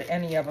gonna put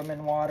any of them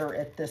in water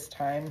at this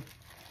time.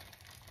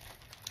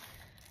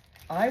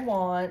 Let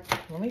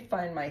me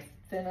find my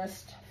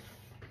thinnest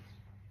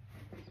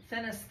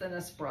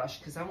brush,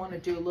 because I want to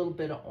do a little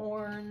bit of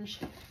orange.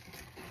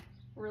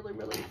 Really,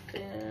 really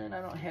thin.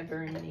 I don't have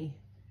very many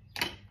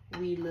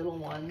wee little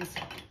ones.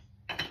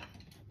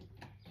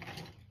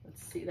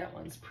 Let's see, that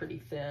one's pretty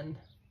thin.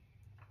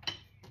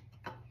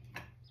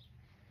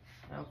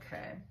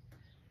 Okay.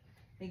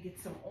 Let me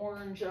get some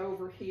orange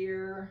over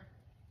here.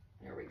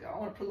 There we go. I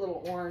want to put a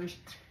little orange.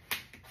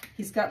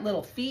 He's got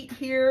little feet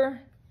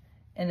here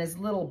and his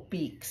little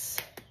beaks.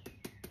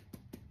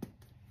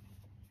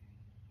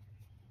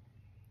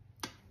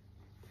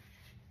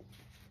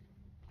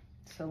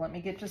 So let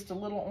me get just a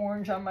little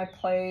orange on my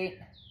plate.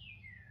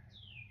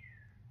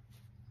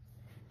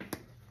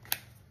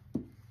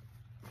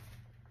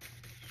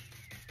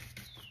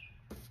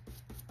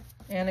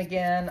 And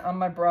again, on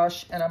my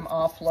brush, and I'm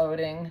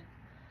offloading.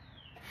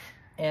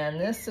 And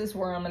this is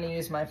where I'm going to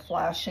use my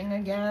flashing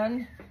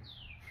again.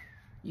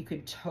 You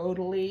could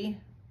totally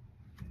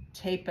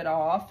tape it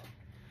off.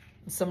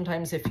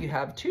 Sometimes if you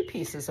have two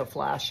pieces of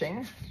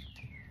flashing,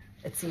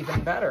 it's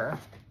even better.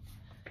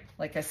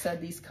 Like I said,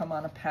 these come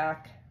on a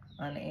pack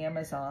on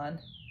Amazon,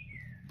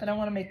 but I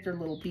want to make their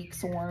little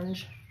beaks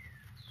orange,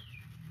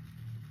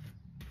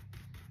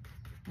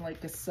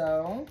 like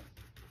so.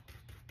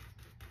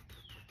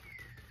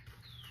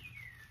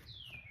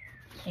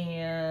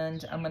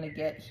 And I'm going to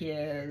get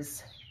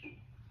his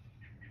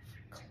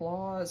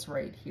claws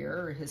right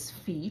here, or his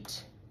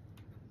feet,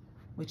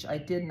 which I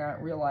did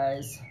not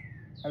realize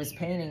I was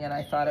painting, and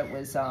I thought it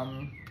was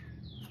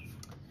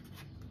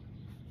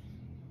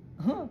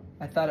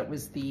I thought it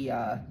was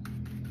the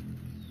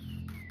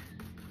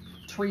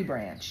tree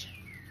branch.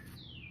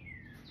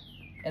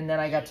 And then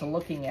I got to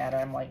looking at it,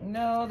 I'm like,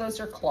 no, those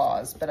are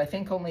claws, but I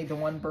think only the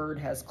one bird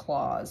has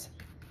claws.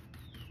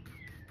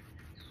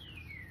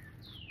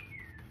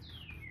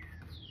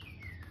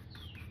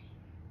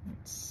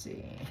 Let's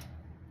see.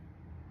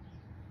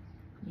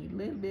 A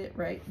little bit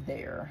right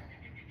there.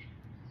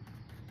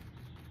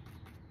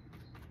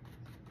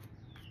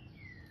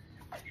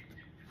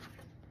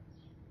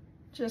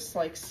 Just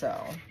like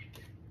so.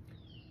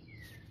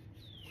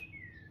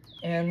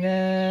 And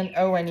then,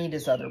 oh, I need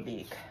his other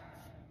beak.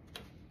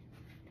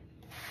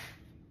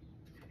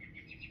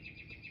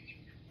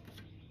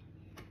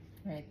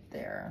 Right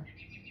there.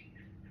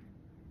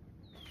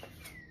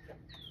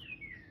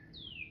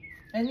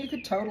 And you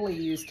could totally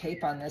use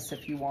tape on this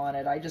if you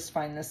wanted. I just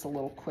find this a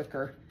little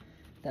quicker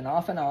than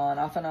off and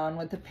on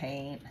with the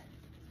paint.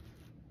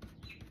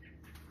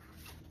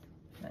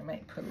 I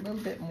might put a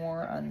little bit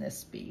more on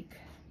this beak.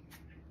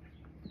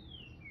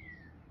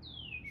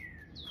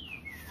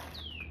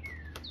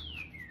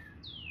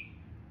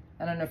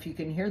 I don't know if you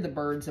can hear the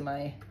birds in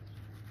my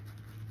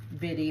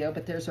video,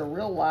 but there's a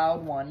real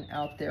loud one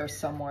out there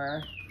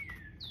somewhere.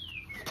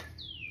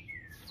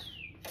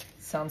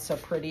 Sounds so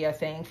pretty, I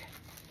think.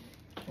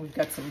 We've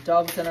got some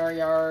doves in our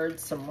yard,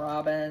 some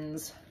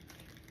robins,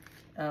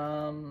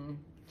 some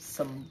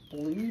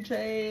blue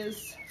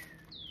jays.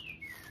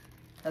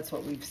 That's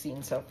what we've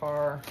seen so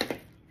far.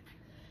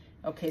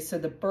 Okay, so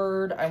the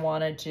bird I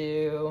want to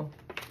do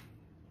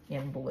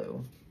in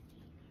blue.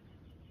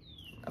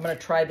 I'm going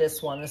to try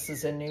this one. This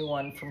is a new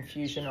one from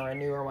Fusion, or a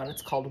newer one.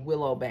 It's called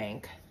Willow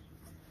Bank.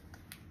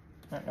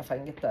 I don't know if I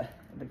can get the, it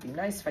would be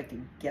nice if I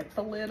could get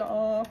the lid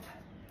off.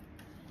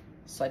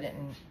 So I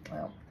didn't,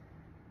 well,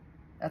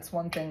 that's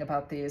one thing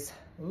about these.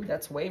 Ooh,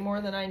 that's way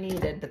more than I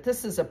needed, but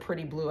this is a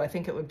pretty blue. I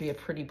think it would be a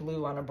pretty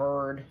blue on a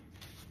bird.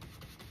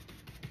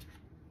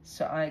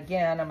 So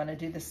again, I'm going to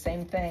do the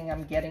same thing.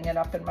 I'm getting it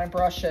up in my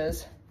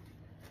brushes.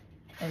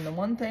 And the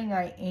one thing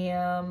I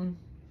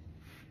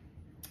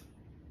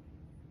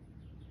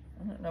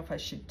don't know if I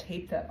should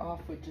tape that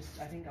off with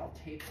just, I think I'll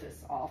tape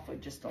this off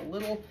with just a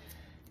little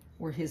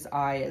where his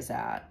eye is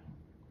at.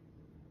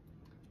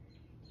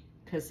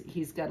 Because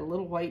he's got a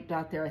little white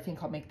dot there. I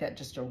think I'll make that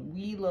just a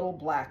wee little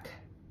black.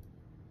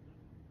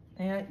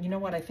 And you know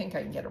what? I think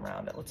I can get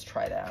around it. Let's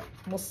try that.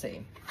 We'll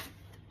see.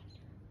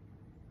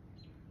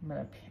 I'm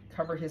going to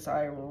cover his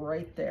eye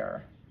right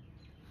there.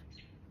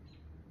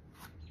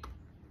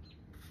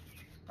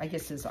 I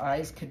guess his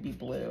eyes could be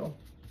blue.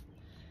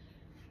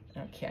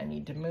 Okay, I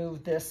need to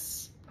move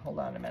this. Hold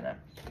on a minute.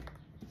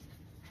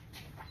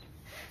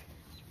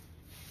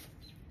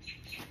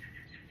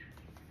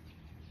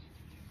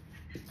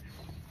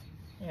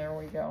 There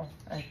we go.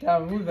 I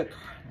gotta move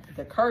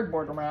the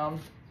cardboard around.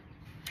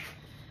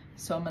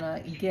 So I'm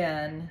gonna,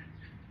 again,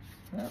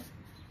 oh,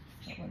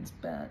 that one's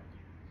bent.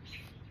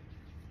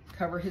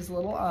 Cover his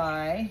little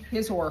eye,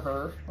 his or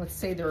her. Let's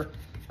say they're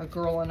a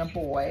girl and a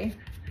boy.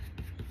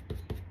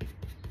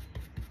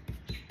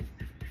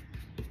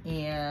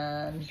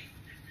 And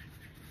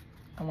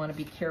I want to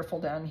be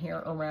careful down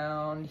here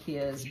around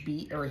his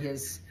beak or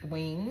his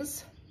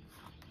wings,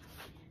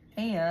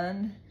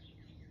 and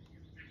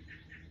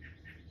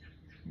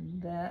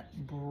that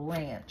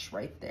branch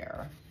right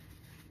there.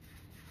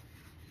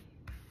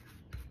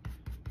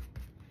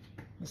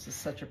 This is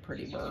such a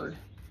pretty bird.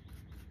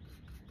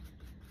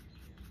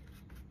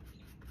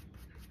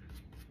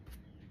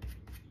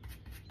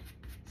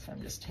 So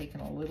I'm just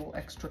taking a little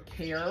extra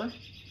care.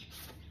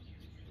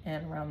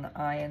 And around the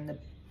eye and the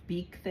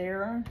beak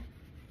there.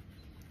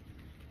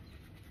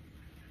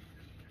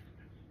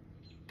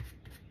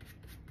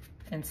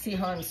 And see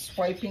how I'm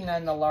swiping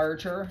on the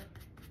larger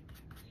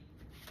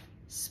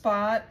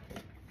spot?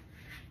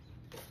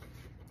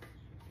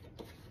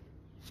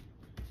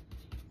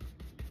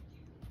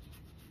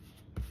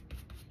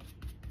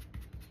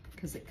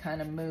 Because it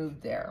kind of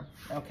moved there.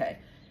 Okay.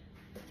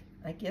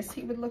 I guess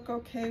he would look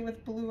okay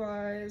with blue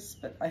eyes,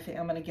 but I think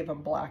I'm going to give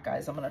him black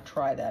eyes. I'm going to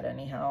try that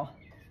anyhow.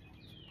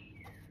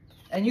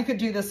 And you could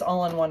do this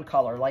all in one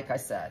color, like I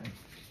said.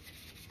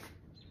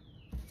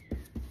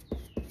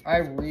 I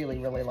really,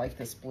 really like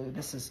this blue.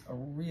 This is a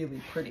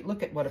really pretty,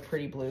 look at what a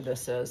pretty blue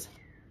this is.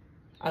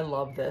 I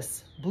love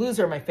this. Blues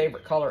are my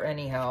favorite color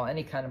anyhow,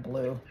 any kind of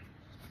blue.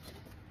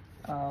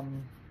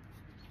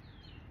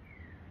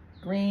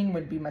 Green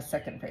would be my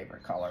second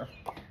favorite color.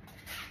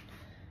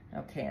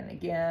 Okay, and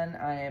again,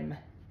 I'm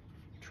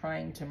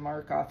trying to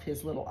mark off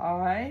his little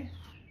eye.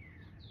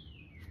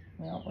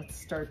 Well, let's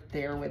start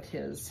there with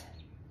his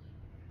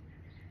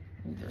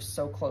Ooh, they're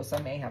so close,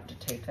 I may have to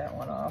take that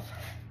one off.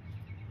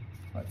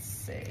 Let's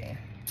see.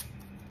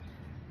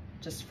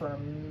 Just for a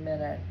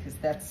minute, because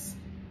that's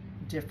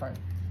different.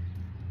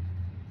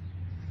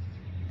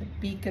 The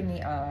beak and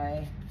the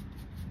eye.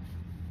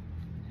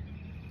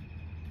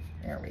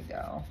 There we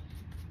go.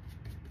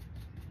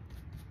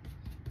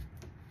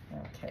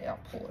 Okay, I'll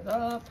pull it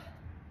up.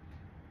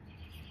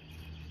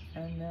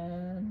 And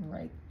then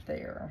right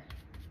there.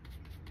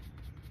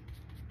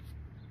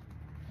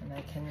 And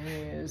I can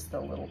use the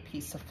little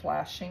piece of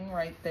flashing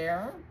right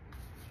there.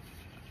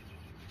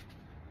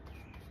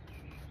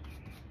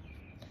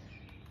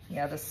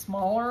 Yeah, the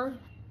smaller,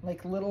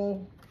 like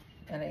little,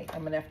 and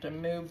I'm gonna have to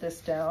move this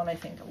down, I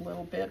think, a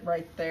little bit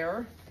right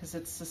there, because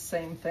it's the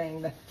same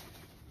thing. That,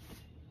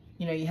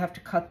 you know, you have to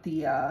cut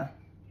the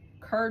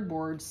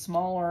cardboard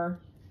smaller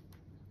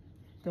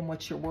than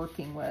what you're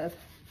working with.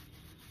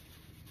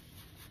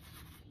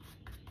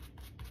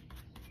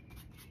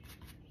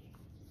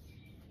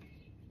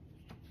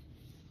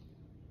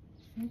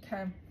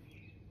 Okay.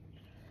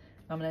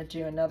 I'm gonna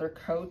do another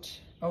coat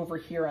over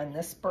here on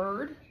this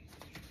bird.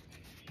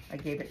 I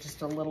gave it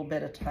just a little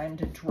bit of time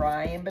to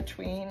dry in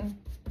between.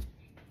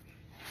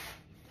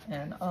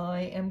 And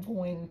I am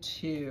going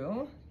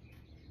to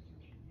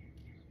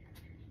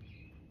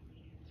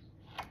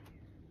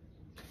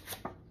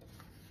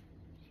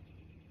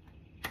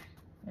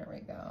there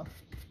we go.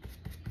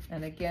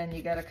 And again,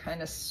 you gotta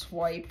kind of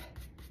swipe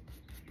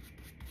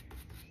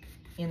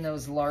in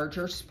those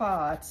larger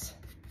spots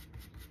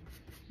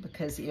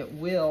because it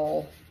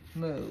will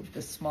move.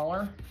 The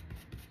smaller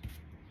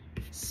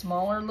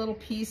little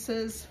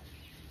pieces,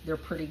 they're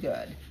pretty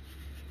good.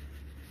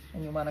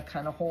 And you want to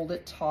kind of hold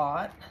it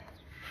taut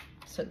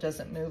so it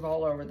doesn't move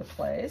all over the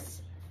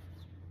place.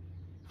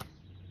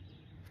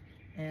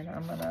 And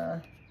I'm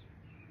gonna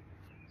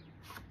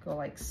go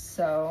like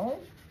so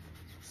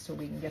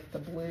we can get the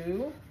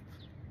blue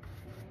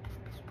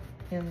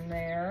in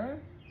there.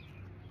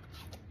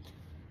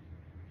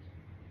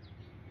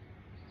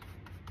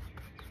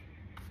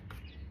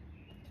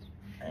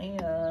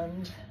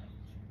 And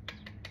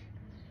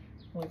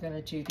we're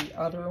gonna do the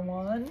other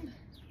one.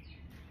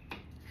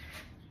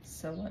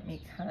 So let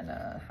me kind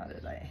of, how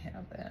did I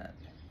have that?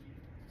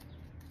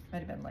 Might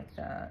have been like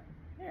that.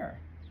 There.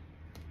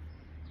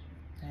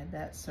 I had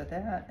that, so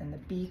that, and the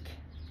beak.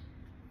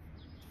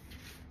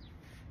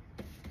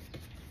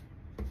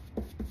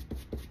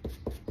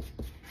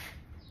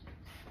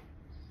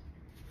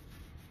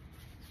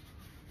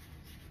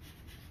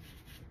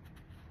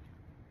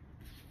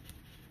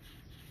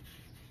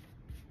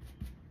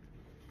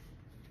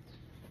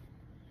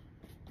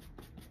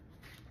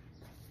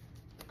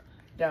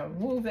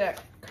 Don't move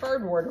that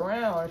cardboard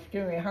around, it's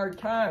giving me a hard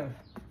time.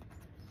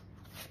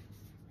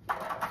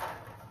 I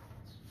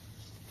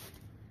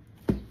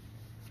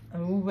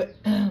move it,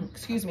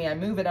 excuse me, I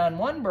move it on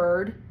one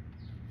bird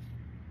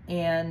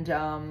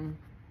and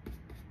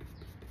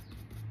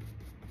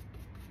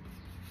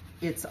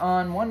it's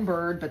on one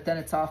bird, but then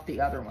it's off the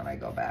other when I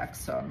go back.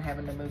 So I'm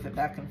having to move it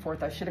back and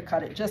forth. I should have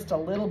cut it just a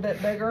little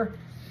bit bigger,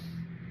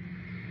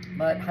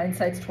 but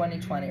hindsight's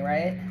 20/20,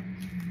 right?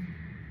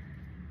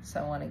 So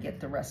I want to get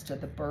the rest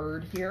of the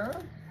bird here.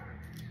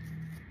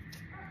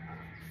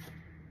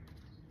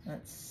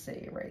 Let's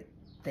see, right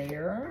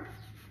there.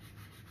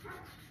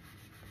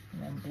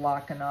 And then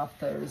blocking off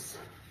those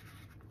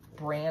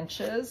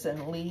branches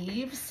and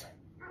leaves.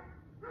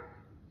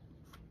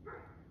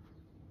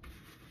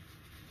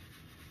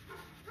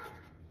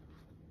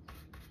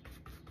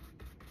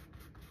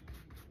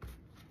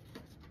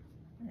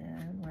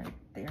 And right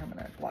there, I'm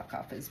gonna block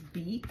off his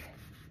beak.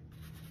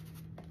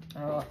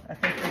 Oh, I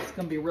think it's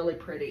gonna be really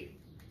pretty.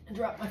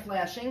 Drop my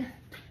flashing.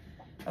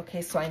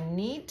 Okay, so I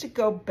need to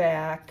go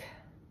back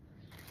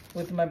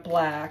with my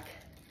black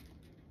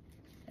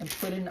and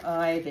put an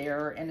eye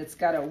there, and it's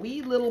got a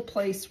wee little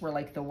place where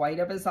like the white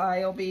of his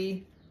eye will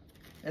be.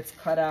 It's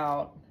cut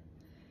out.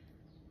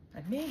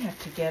 I may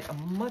have to get a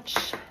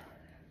much,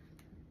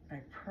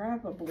 I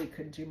probably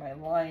could do my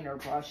liner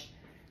brush.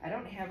 I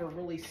don't have a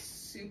really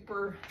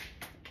super,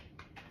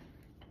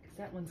 because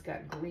that one's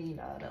got green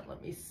on it.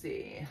 Let me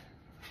see.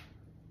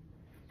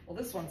 Well,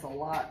 this one's a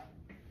lot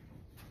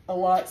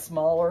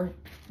smaller.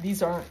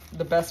 These aren't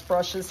the best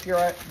brushes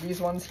here.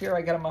 These ones here,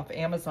 I got them off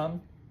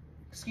Amazon.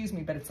 Excuse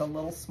me, but it's a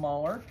little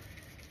smaller.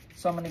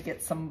 So I'm gonna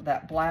get some of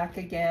that black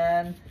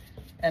again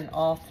and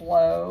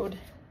offload.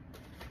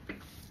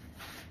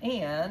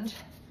 And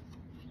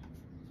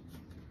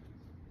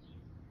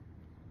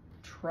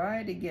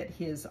try to get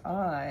his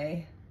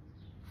eye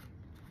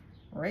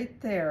right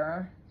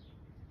there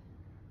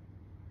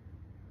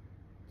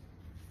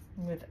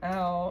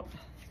without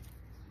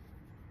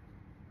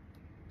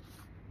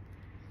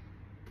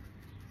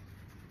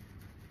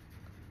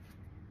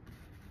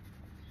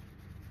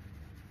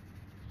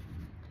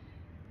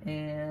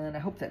and I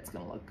hope that's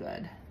gonna look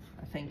good.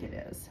 I think it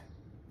is.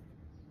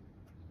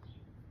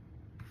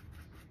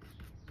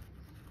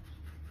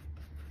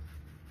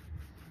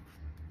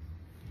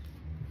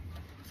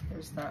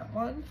 There's that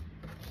one.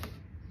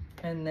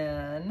 And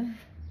then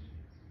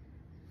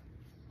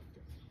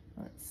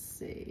Let's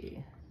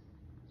see.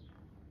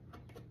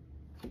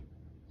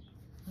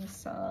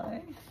 This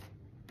eye.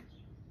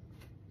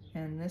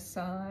 And this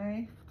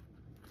eye.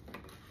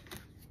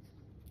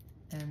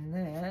 And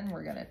then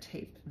we're gonna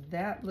tape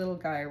that little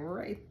guy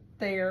right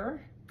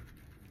there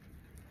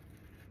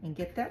and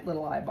get that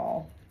little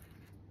eyeball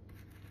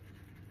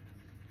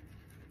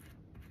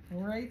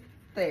right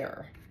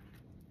there.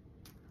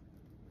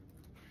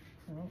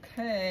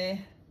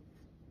 Okay.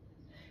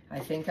 I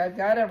think I've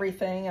got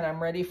everything and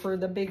I'm ready for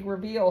the big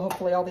reveal.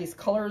 Hopefully all these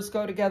colors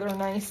go together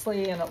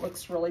nicely and it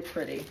looks really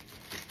pretty.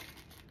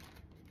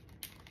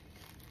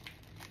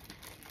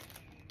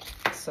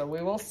 So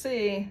we will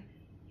see.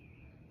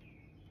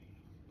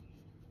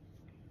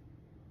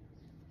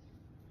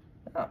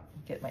 Oh,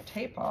 get my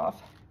tape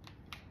off.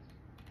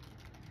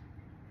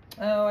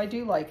 Oh, I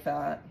do like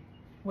that.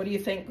 What do you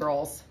think,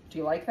 girls? Do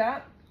you like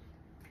that?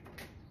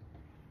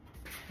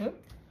 Oop.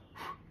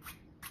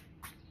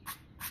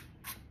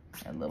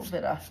 A little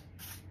bit of,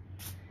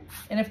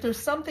 and if there's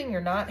something you're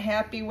not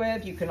happy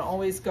with, you can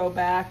always go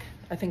back.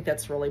 I think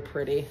that's really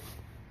pretty.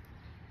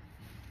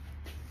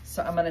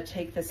 So I'm going to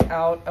take this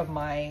out of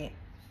my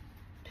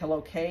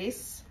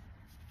pillowcase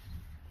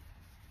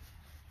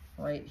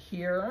right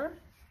here,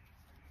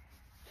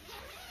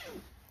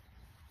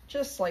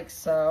 just like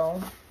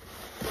so.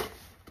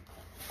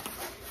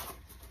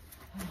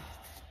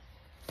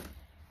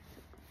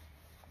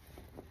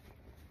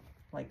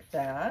 Like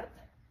that.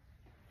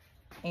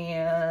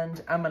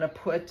 And I'm going to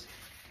put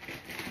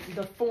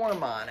the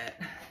form on it.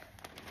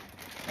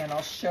 And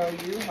I'll show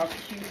you how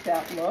cute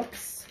that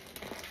looks.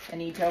 I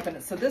need to open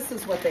it. So this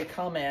is what they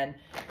come in.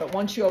 But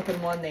once you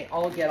open one, they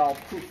all get all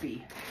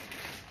poofy.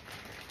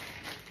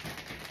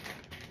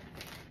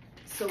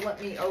 So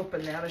let me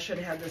open that. I should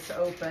have had this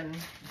open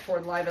before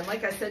live. And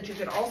like I said, you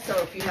could also,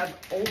 if you have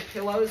old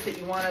pillows that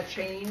you want to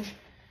change,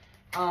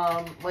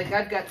 like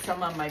I've got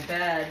some on my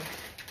bed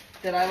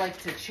that I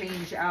like to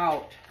change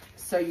out.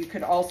 So you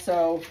could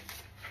also,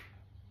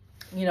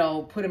 you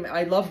know, put them,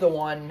 I love the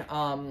one,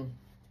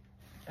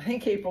 I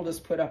think April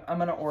just put up, I'm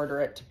going to order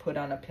it to put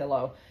on a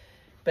pillow,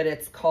 but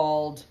it's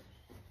called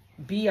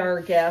Be Our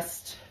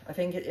Guest. I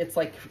think it's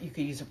like, you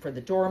could use it for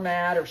the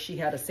doormat, or she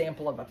had a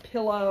sample of a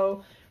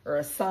pillow or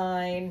a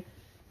sign,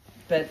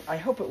 but I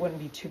hope it wouldn't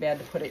be too bad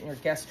to put it in your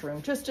guest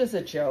room, just as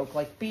a joke,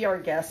 like be our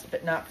guest,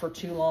 but not for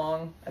too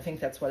long. I think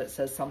that's what it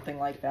says, something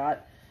like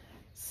that.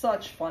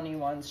 Such funny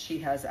ones she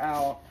has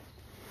out.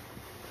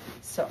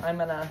 So I'm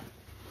gonna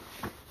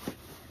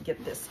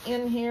get this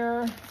in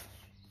here.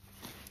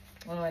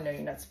 Oh, I know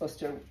you're not supposed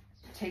to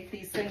take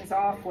these things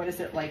off. What is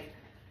it, like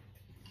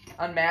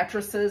on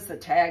mattresses, the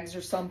tags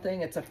or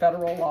something? It's a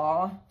federal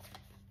law.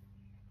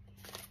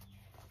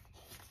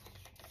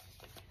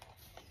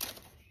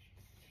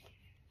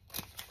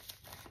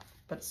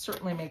 But it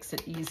certainly makes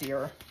it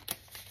easier.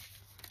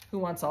 Who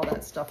wants all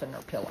that stuff in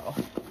their pillow,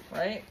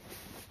 right?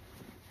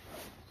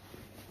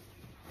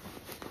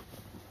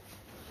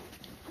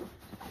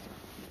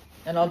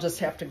 And I'll just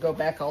have to go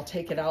back. I'll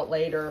take it out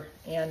later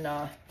and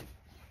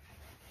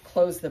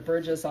close the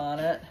bridges on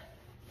it.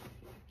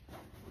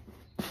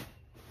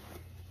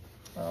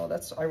 Oh,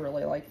 I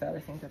really like that. I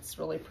think that's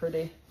really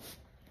pretty.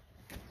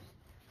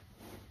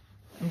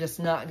 I'm just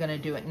not going to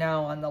do it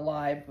now on the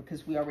live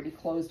because we already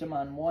closed them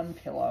on one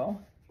pillow.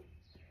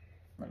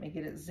 Let me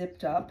get it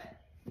zipped up.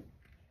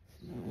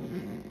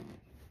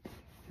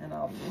 And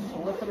I'll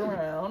flip it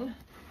around.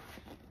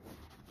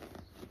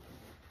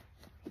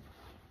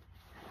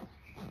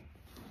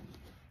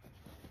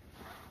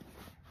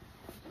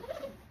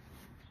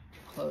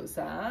 Close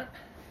that.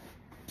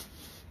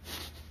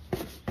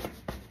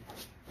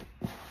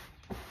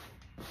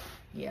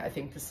 Yeah, I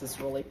think this is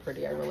really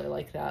pretty. I really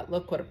like that.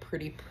 Look what a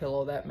pretty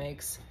pillow that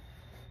makes.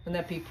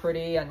 Wouldn't that be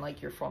pretty on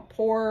like your front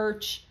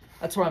porch?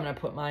 That's where I'm going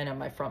to put mine, on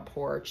my front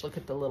porch. Look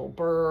at the little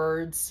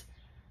birds,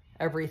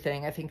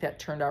 everything. I think that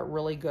turned out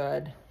really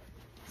good.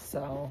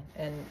 So,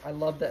 and I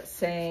love that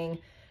saying.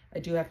 I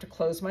do have to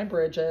close my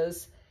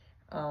bridges.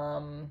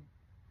 I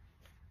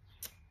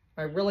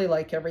really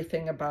like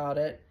everything about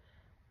it.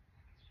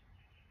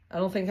 I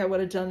don't think I would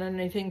have done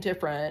anything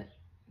different.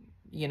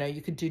 You know,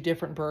 you could do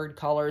different bird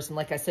colors. And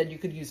like I said, you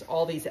could use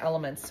all these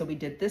elements. So we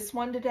did this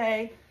one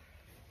today.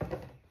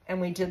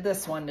 And we did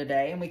this one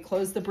today. And we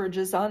closed the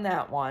bridges on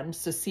that one.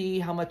 So see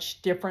how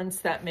much difference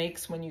that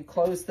makes when you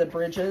close the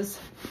bridges.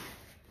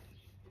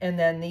 And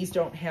then these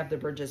don't have the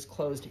bridges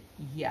closed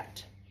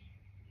yet.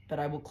 But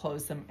I will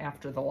close them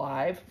after the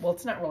live. Well,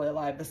 it's not really a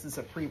live. This is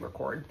a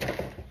pre-record.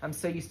 I'm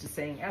so used to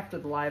saying after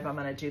the live, I'm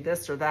going to do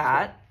this or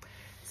that.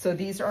 So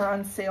these are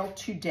on sale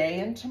today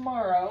and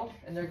tomorrow,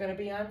 and they're going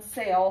to be on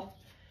sale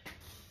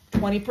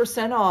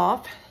 20%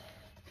 off.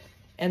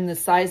 And the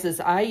sizes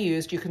I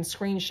used, you can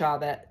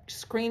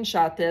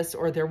screenshot this,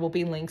 or there will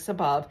be links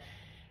above.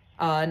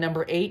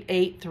 Number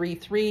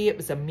 8833, it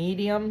was a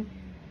medium,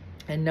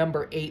 and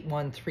number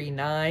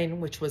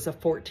 8139, which was a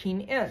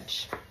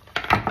 14-inch.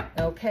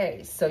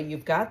 Okay, so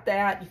you've got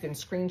that. You can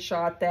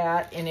screenshot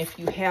that, and if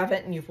you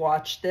haven't and you've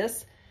watched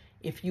this,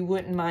 if you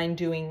wouldn't mind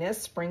doing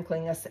this,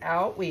 sprinkling us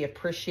out, we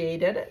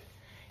appreciate it.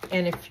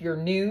 And if you're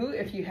new,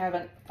 if you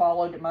haven't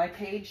followed my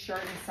page,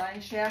 Chardon Sign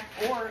Shack,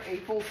 or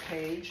April's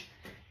page,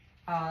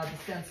 the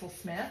Stencil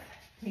Smith,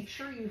 make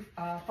sure you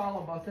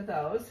follow both of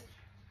those.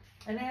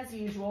 And as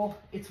usual,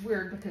 it's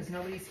weird because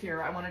nobody's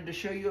here. I wanted to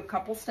show you a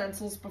couple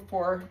stencils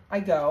before I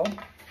go.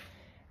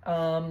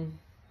 Let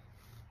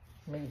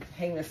me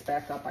hang this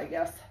back up, I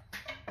guess,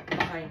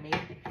 behind me.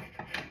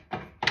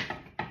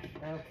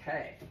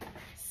 Okay.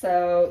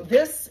 So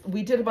this,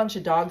 we did a bunch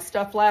of dog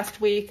stuff last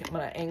week. I'm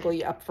going to angle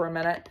you up for a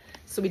minute.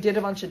 So we did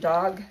a bunch of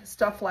dog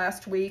stuff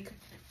last week.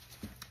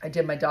 I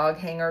did my dog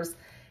hangers.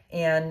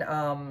 And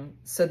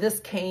so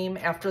this came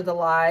after the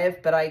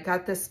live, but I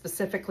got this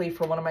specifically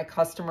for one of my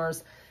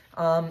customers.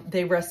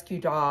 They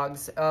rescue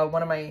dogs.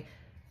 One of my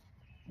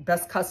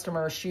best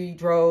customers, she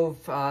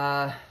drove,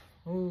 I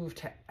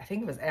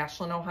think it was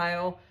Ashland,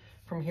 Ohio,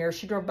 from here.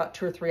 She drove about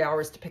 2 or 3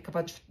 hours to pick a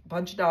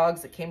bunch of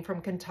dogs that came from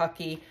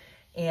Kentucky.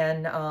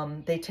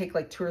 And they take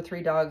like 2 or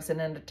 3 dogs in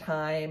at a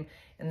time,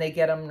 and they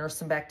get them, nurse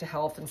them back to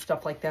health and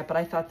stuff like that. But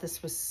I thought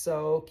this was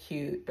so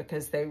cute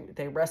because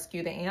they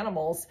rescue the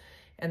animals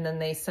and then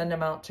they send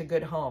them out to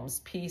good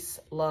homes. Peace,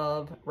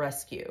 love,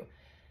 rescue.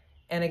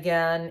 And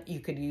again, you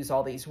could use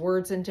all these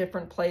words in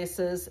different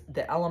places.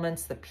 The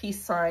elements, the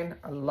peace sign,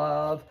 I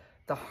love,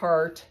 the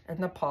heart, and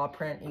the paw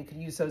print. You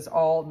could use those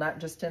all, not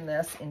just in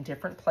this, in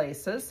different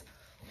places.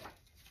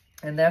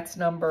 And that's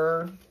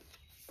number,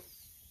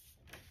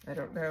 I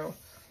don't know,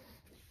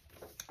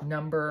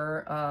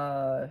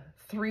 number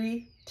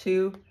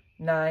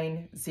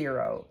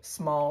 3290,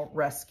 small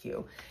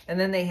rescue. And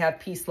then they have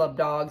peace, love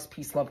dogs,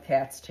 peace, love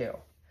cats too.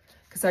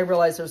 Because I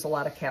realize there's a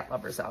lot of cat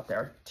lovers out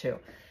there too.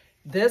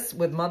 This,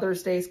 with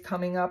Mother's Day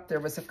coming up, there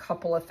was a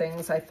couple of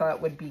things I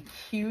thought would be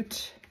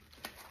cute,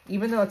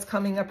 even though it's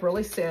coming up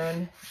really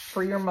soon,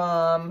 for your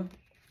mom,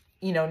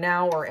 you know,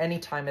 now or any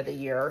time of the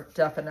year,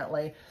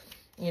 definitely.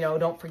 You know,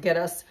 don't forget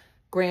us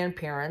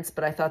grandparents,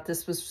 but I thought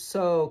this was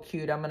so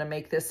cute. I'm going to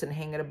make this and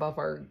hang it above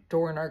our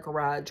door in our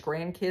garage.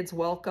 Grandkids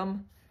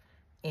welcome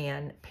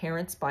and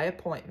parents by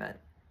appointment.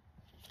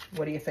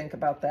 What do you think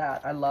about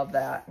that? I love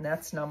that. And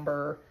that's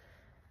number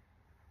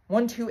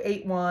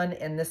 1281,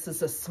 and this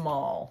is a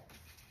small.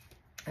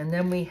 And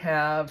then we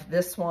have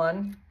this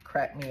one,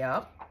 crack me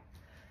up.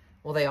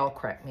 Well, they all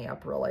crack me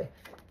up, really.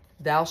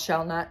 Thou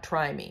shalt not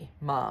try me,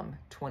 Mom,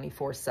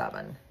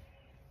 24/7.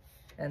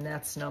 And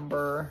that's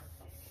number,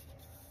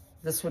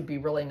 this would be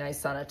really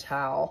nice on a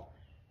towel,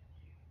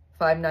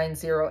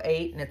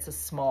 5908, and it's a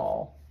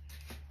small.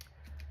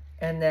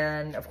 And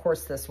then, of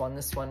course, this one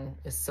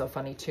is so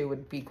funny too,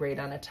 would be great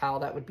on a towel.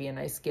 That would be a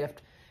nice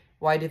gift.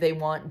 Why do they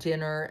want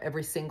dinner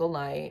every single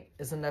night?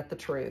 Isn't that the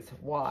truth?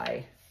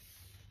 Why?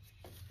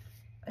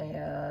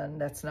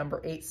 And that's number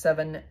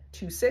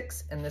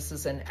 8726, and this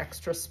is an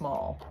extra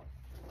small.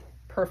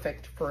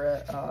 Perfect for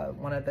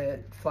one of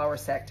the flour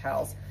sack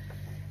towels.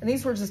 And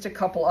these were just a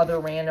couple other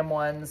random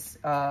ones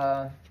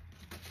that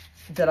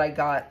I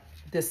got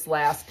this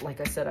last,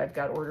 like I said, I've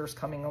got orders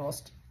coming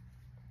almost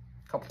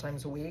a couple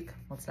times a week.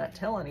 Let's not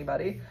tell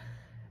anybody.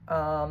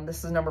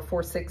 This is number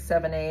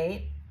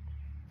 4678.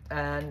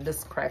 And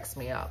this cracks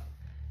me up.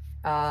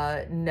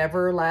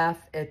 Never laugh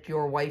at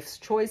your wife's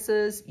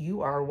choices.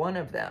 You are one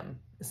of them.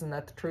 Isn't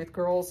that the truth,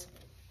 girls?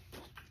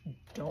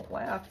 Don't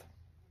laugh.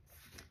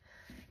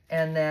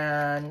 And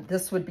then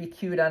this would be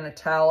cute on a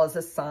towel as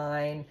a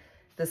sign.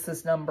 This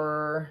is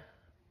number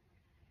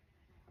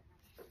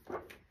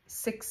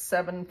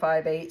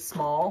 6758,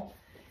 small.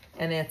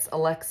 And it's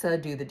Alexa,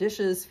 do the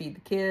dishes, feed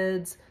the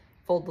kids,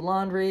 fold the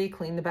laundry,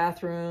 clean the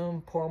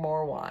bathroom, pour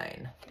more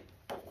wine.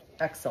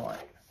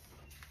 Excellent.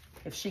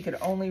 If she could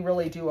only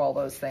really do all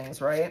those things,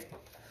 right?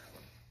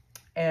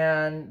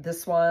 And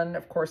this one,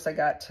 of course, I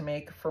got to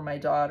make for my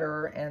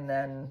daughter, and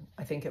then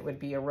I think it would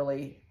be a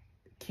really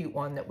cute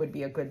one that would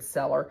be a good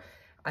seller.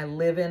 I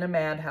live in a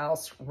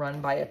madhouse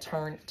run by a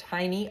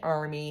tiny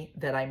army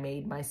that I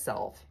made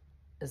myself.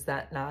 Is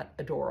that not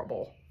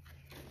adorable?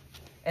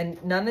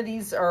 And none of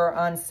these are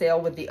on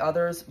sale with the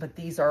others, but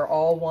these are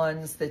all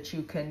ones that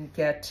you can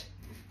get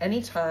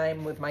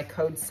anytime with my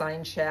code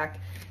SIGNSHACK,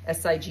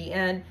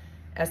 SIGN.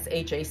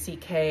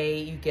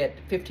 SHACK, you get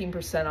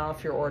 15%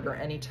 off your order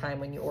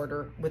anytime when you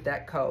order with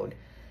that code.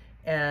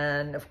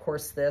 And of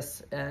course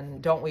this,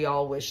 and don't we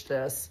all wish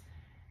this?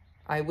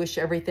 I wish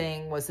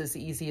everything was as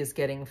easy as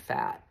getting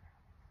fat.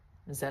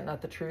 Is that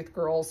not the truth,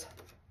 girls?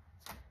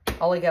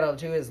 All I gotta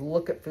do is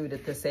look at food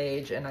at this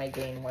age and I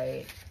gain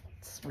weight.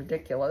 It's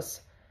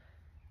ridiculous.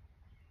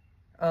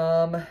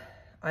 I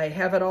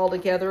have it all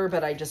together,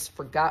 but I just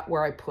forgot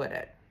where I put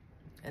it.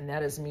 And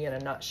that is me in a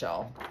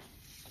nutshell.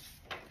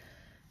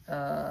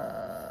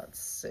 Let's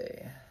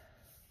see.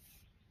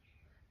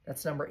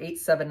 That's number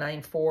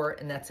 8794,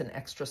 and that's an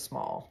extra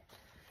small.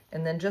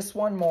 And then just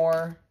one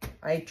more.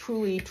 I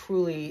truly,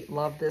 truly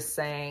love this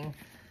saying.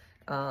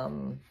 I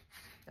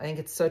think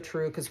it's so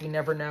true because we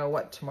never know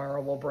what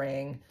tomorrow will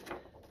bring.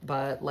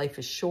 But life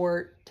is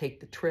short. Take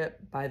the trip,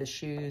 buy the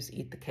shoes,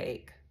 eat the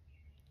cake.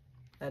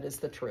 That is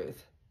the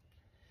truth.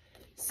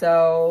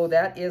 So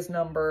that is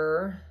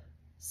number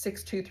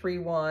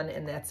 6231,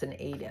 and that's an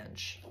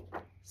 8-inch.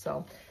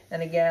 So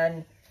And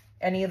again,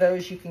 any of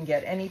those you can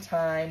get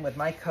anytime with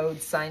my code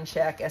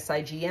SIGNSHACK,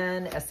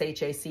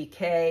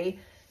 SIGN,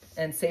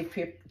 and save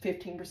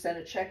 15%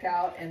 at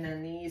checkout. And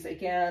then these,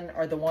 again,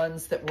 are the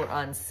ones that were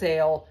on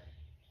sale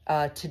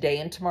today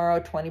and tomorrow,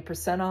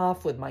 20%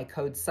 off with my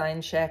code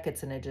SIGNSHACK.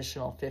 It's an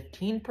additional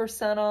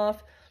 15%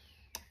 off.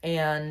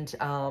 And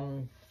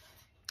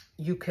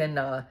you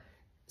can,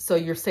 so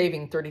you're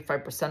saving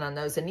 35% on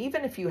those. And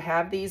even if you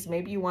have these,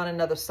 maybe you want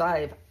another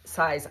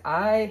size.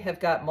 I have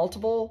got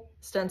multiple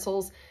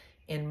stencils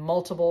in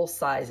multiple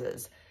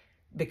sizes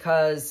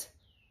because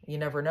you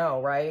never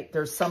know, right?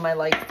 There's some I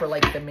like for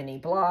like the mini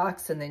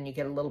blocks, and then you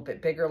get a little bit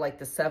bigger, like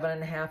the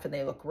 7.5, and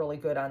they look really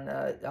good on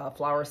the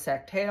flower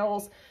sack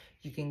tails.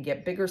 You can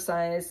get bigger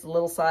size,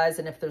 little size,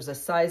 and if there's a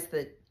size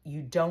that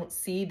you don't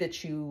see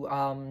that you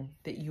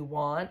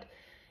want,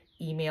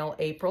 email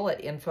April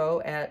at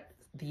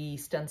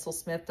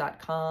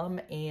info@thestencilsmith.com,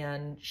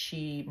 and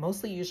she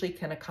usually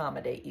can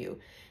accommodate you.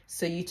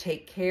 So you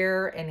take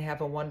care and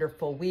have a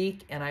wonderful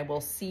week, and I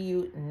will see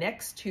you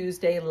next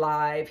Tuesday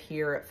live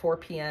here at 4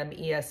 p.m.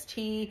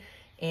 EST,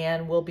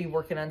 and we'll be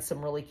working on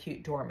some really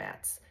cute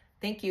doormats.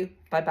 Thank you.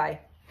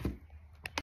 Bye-bye.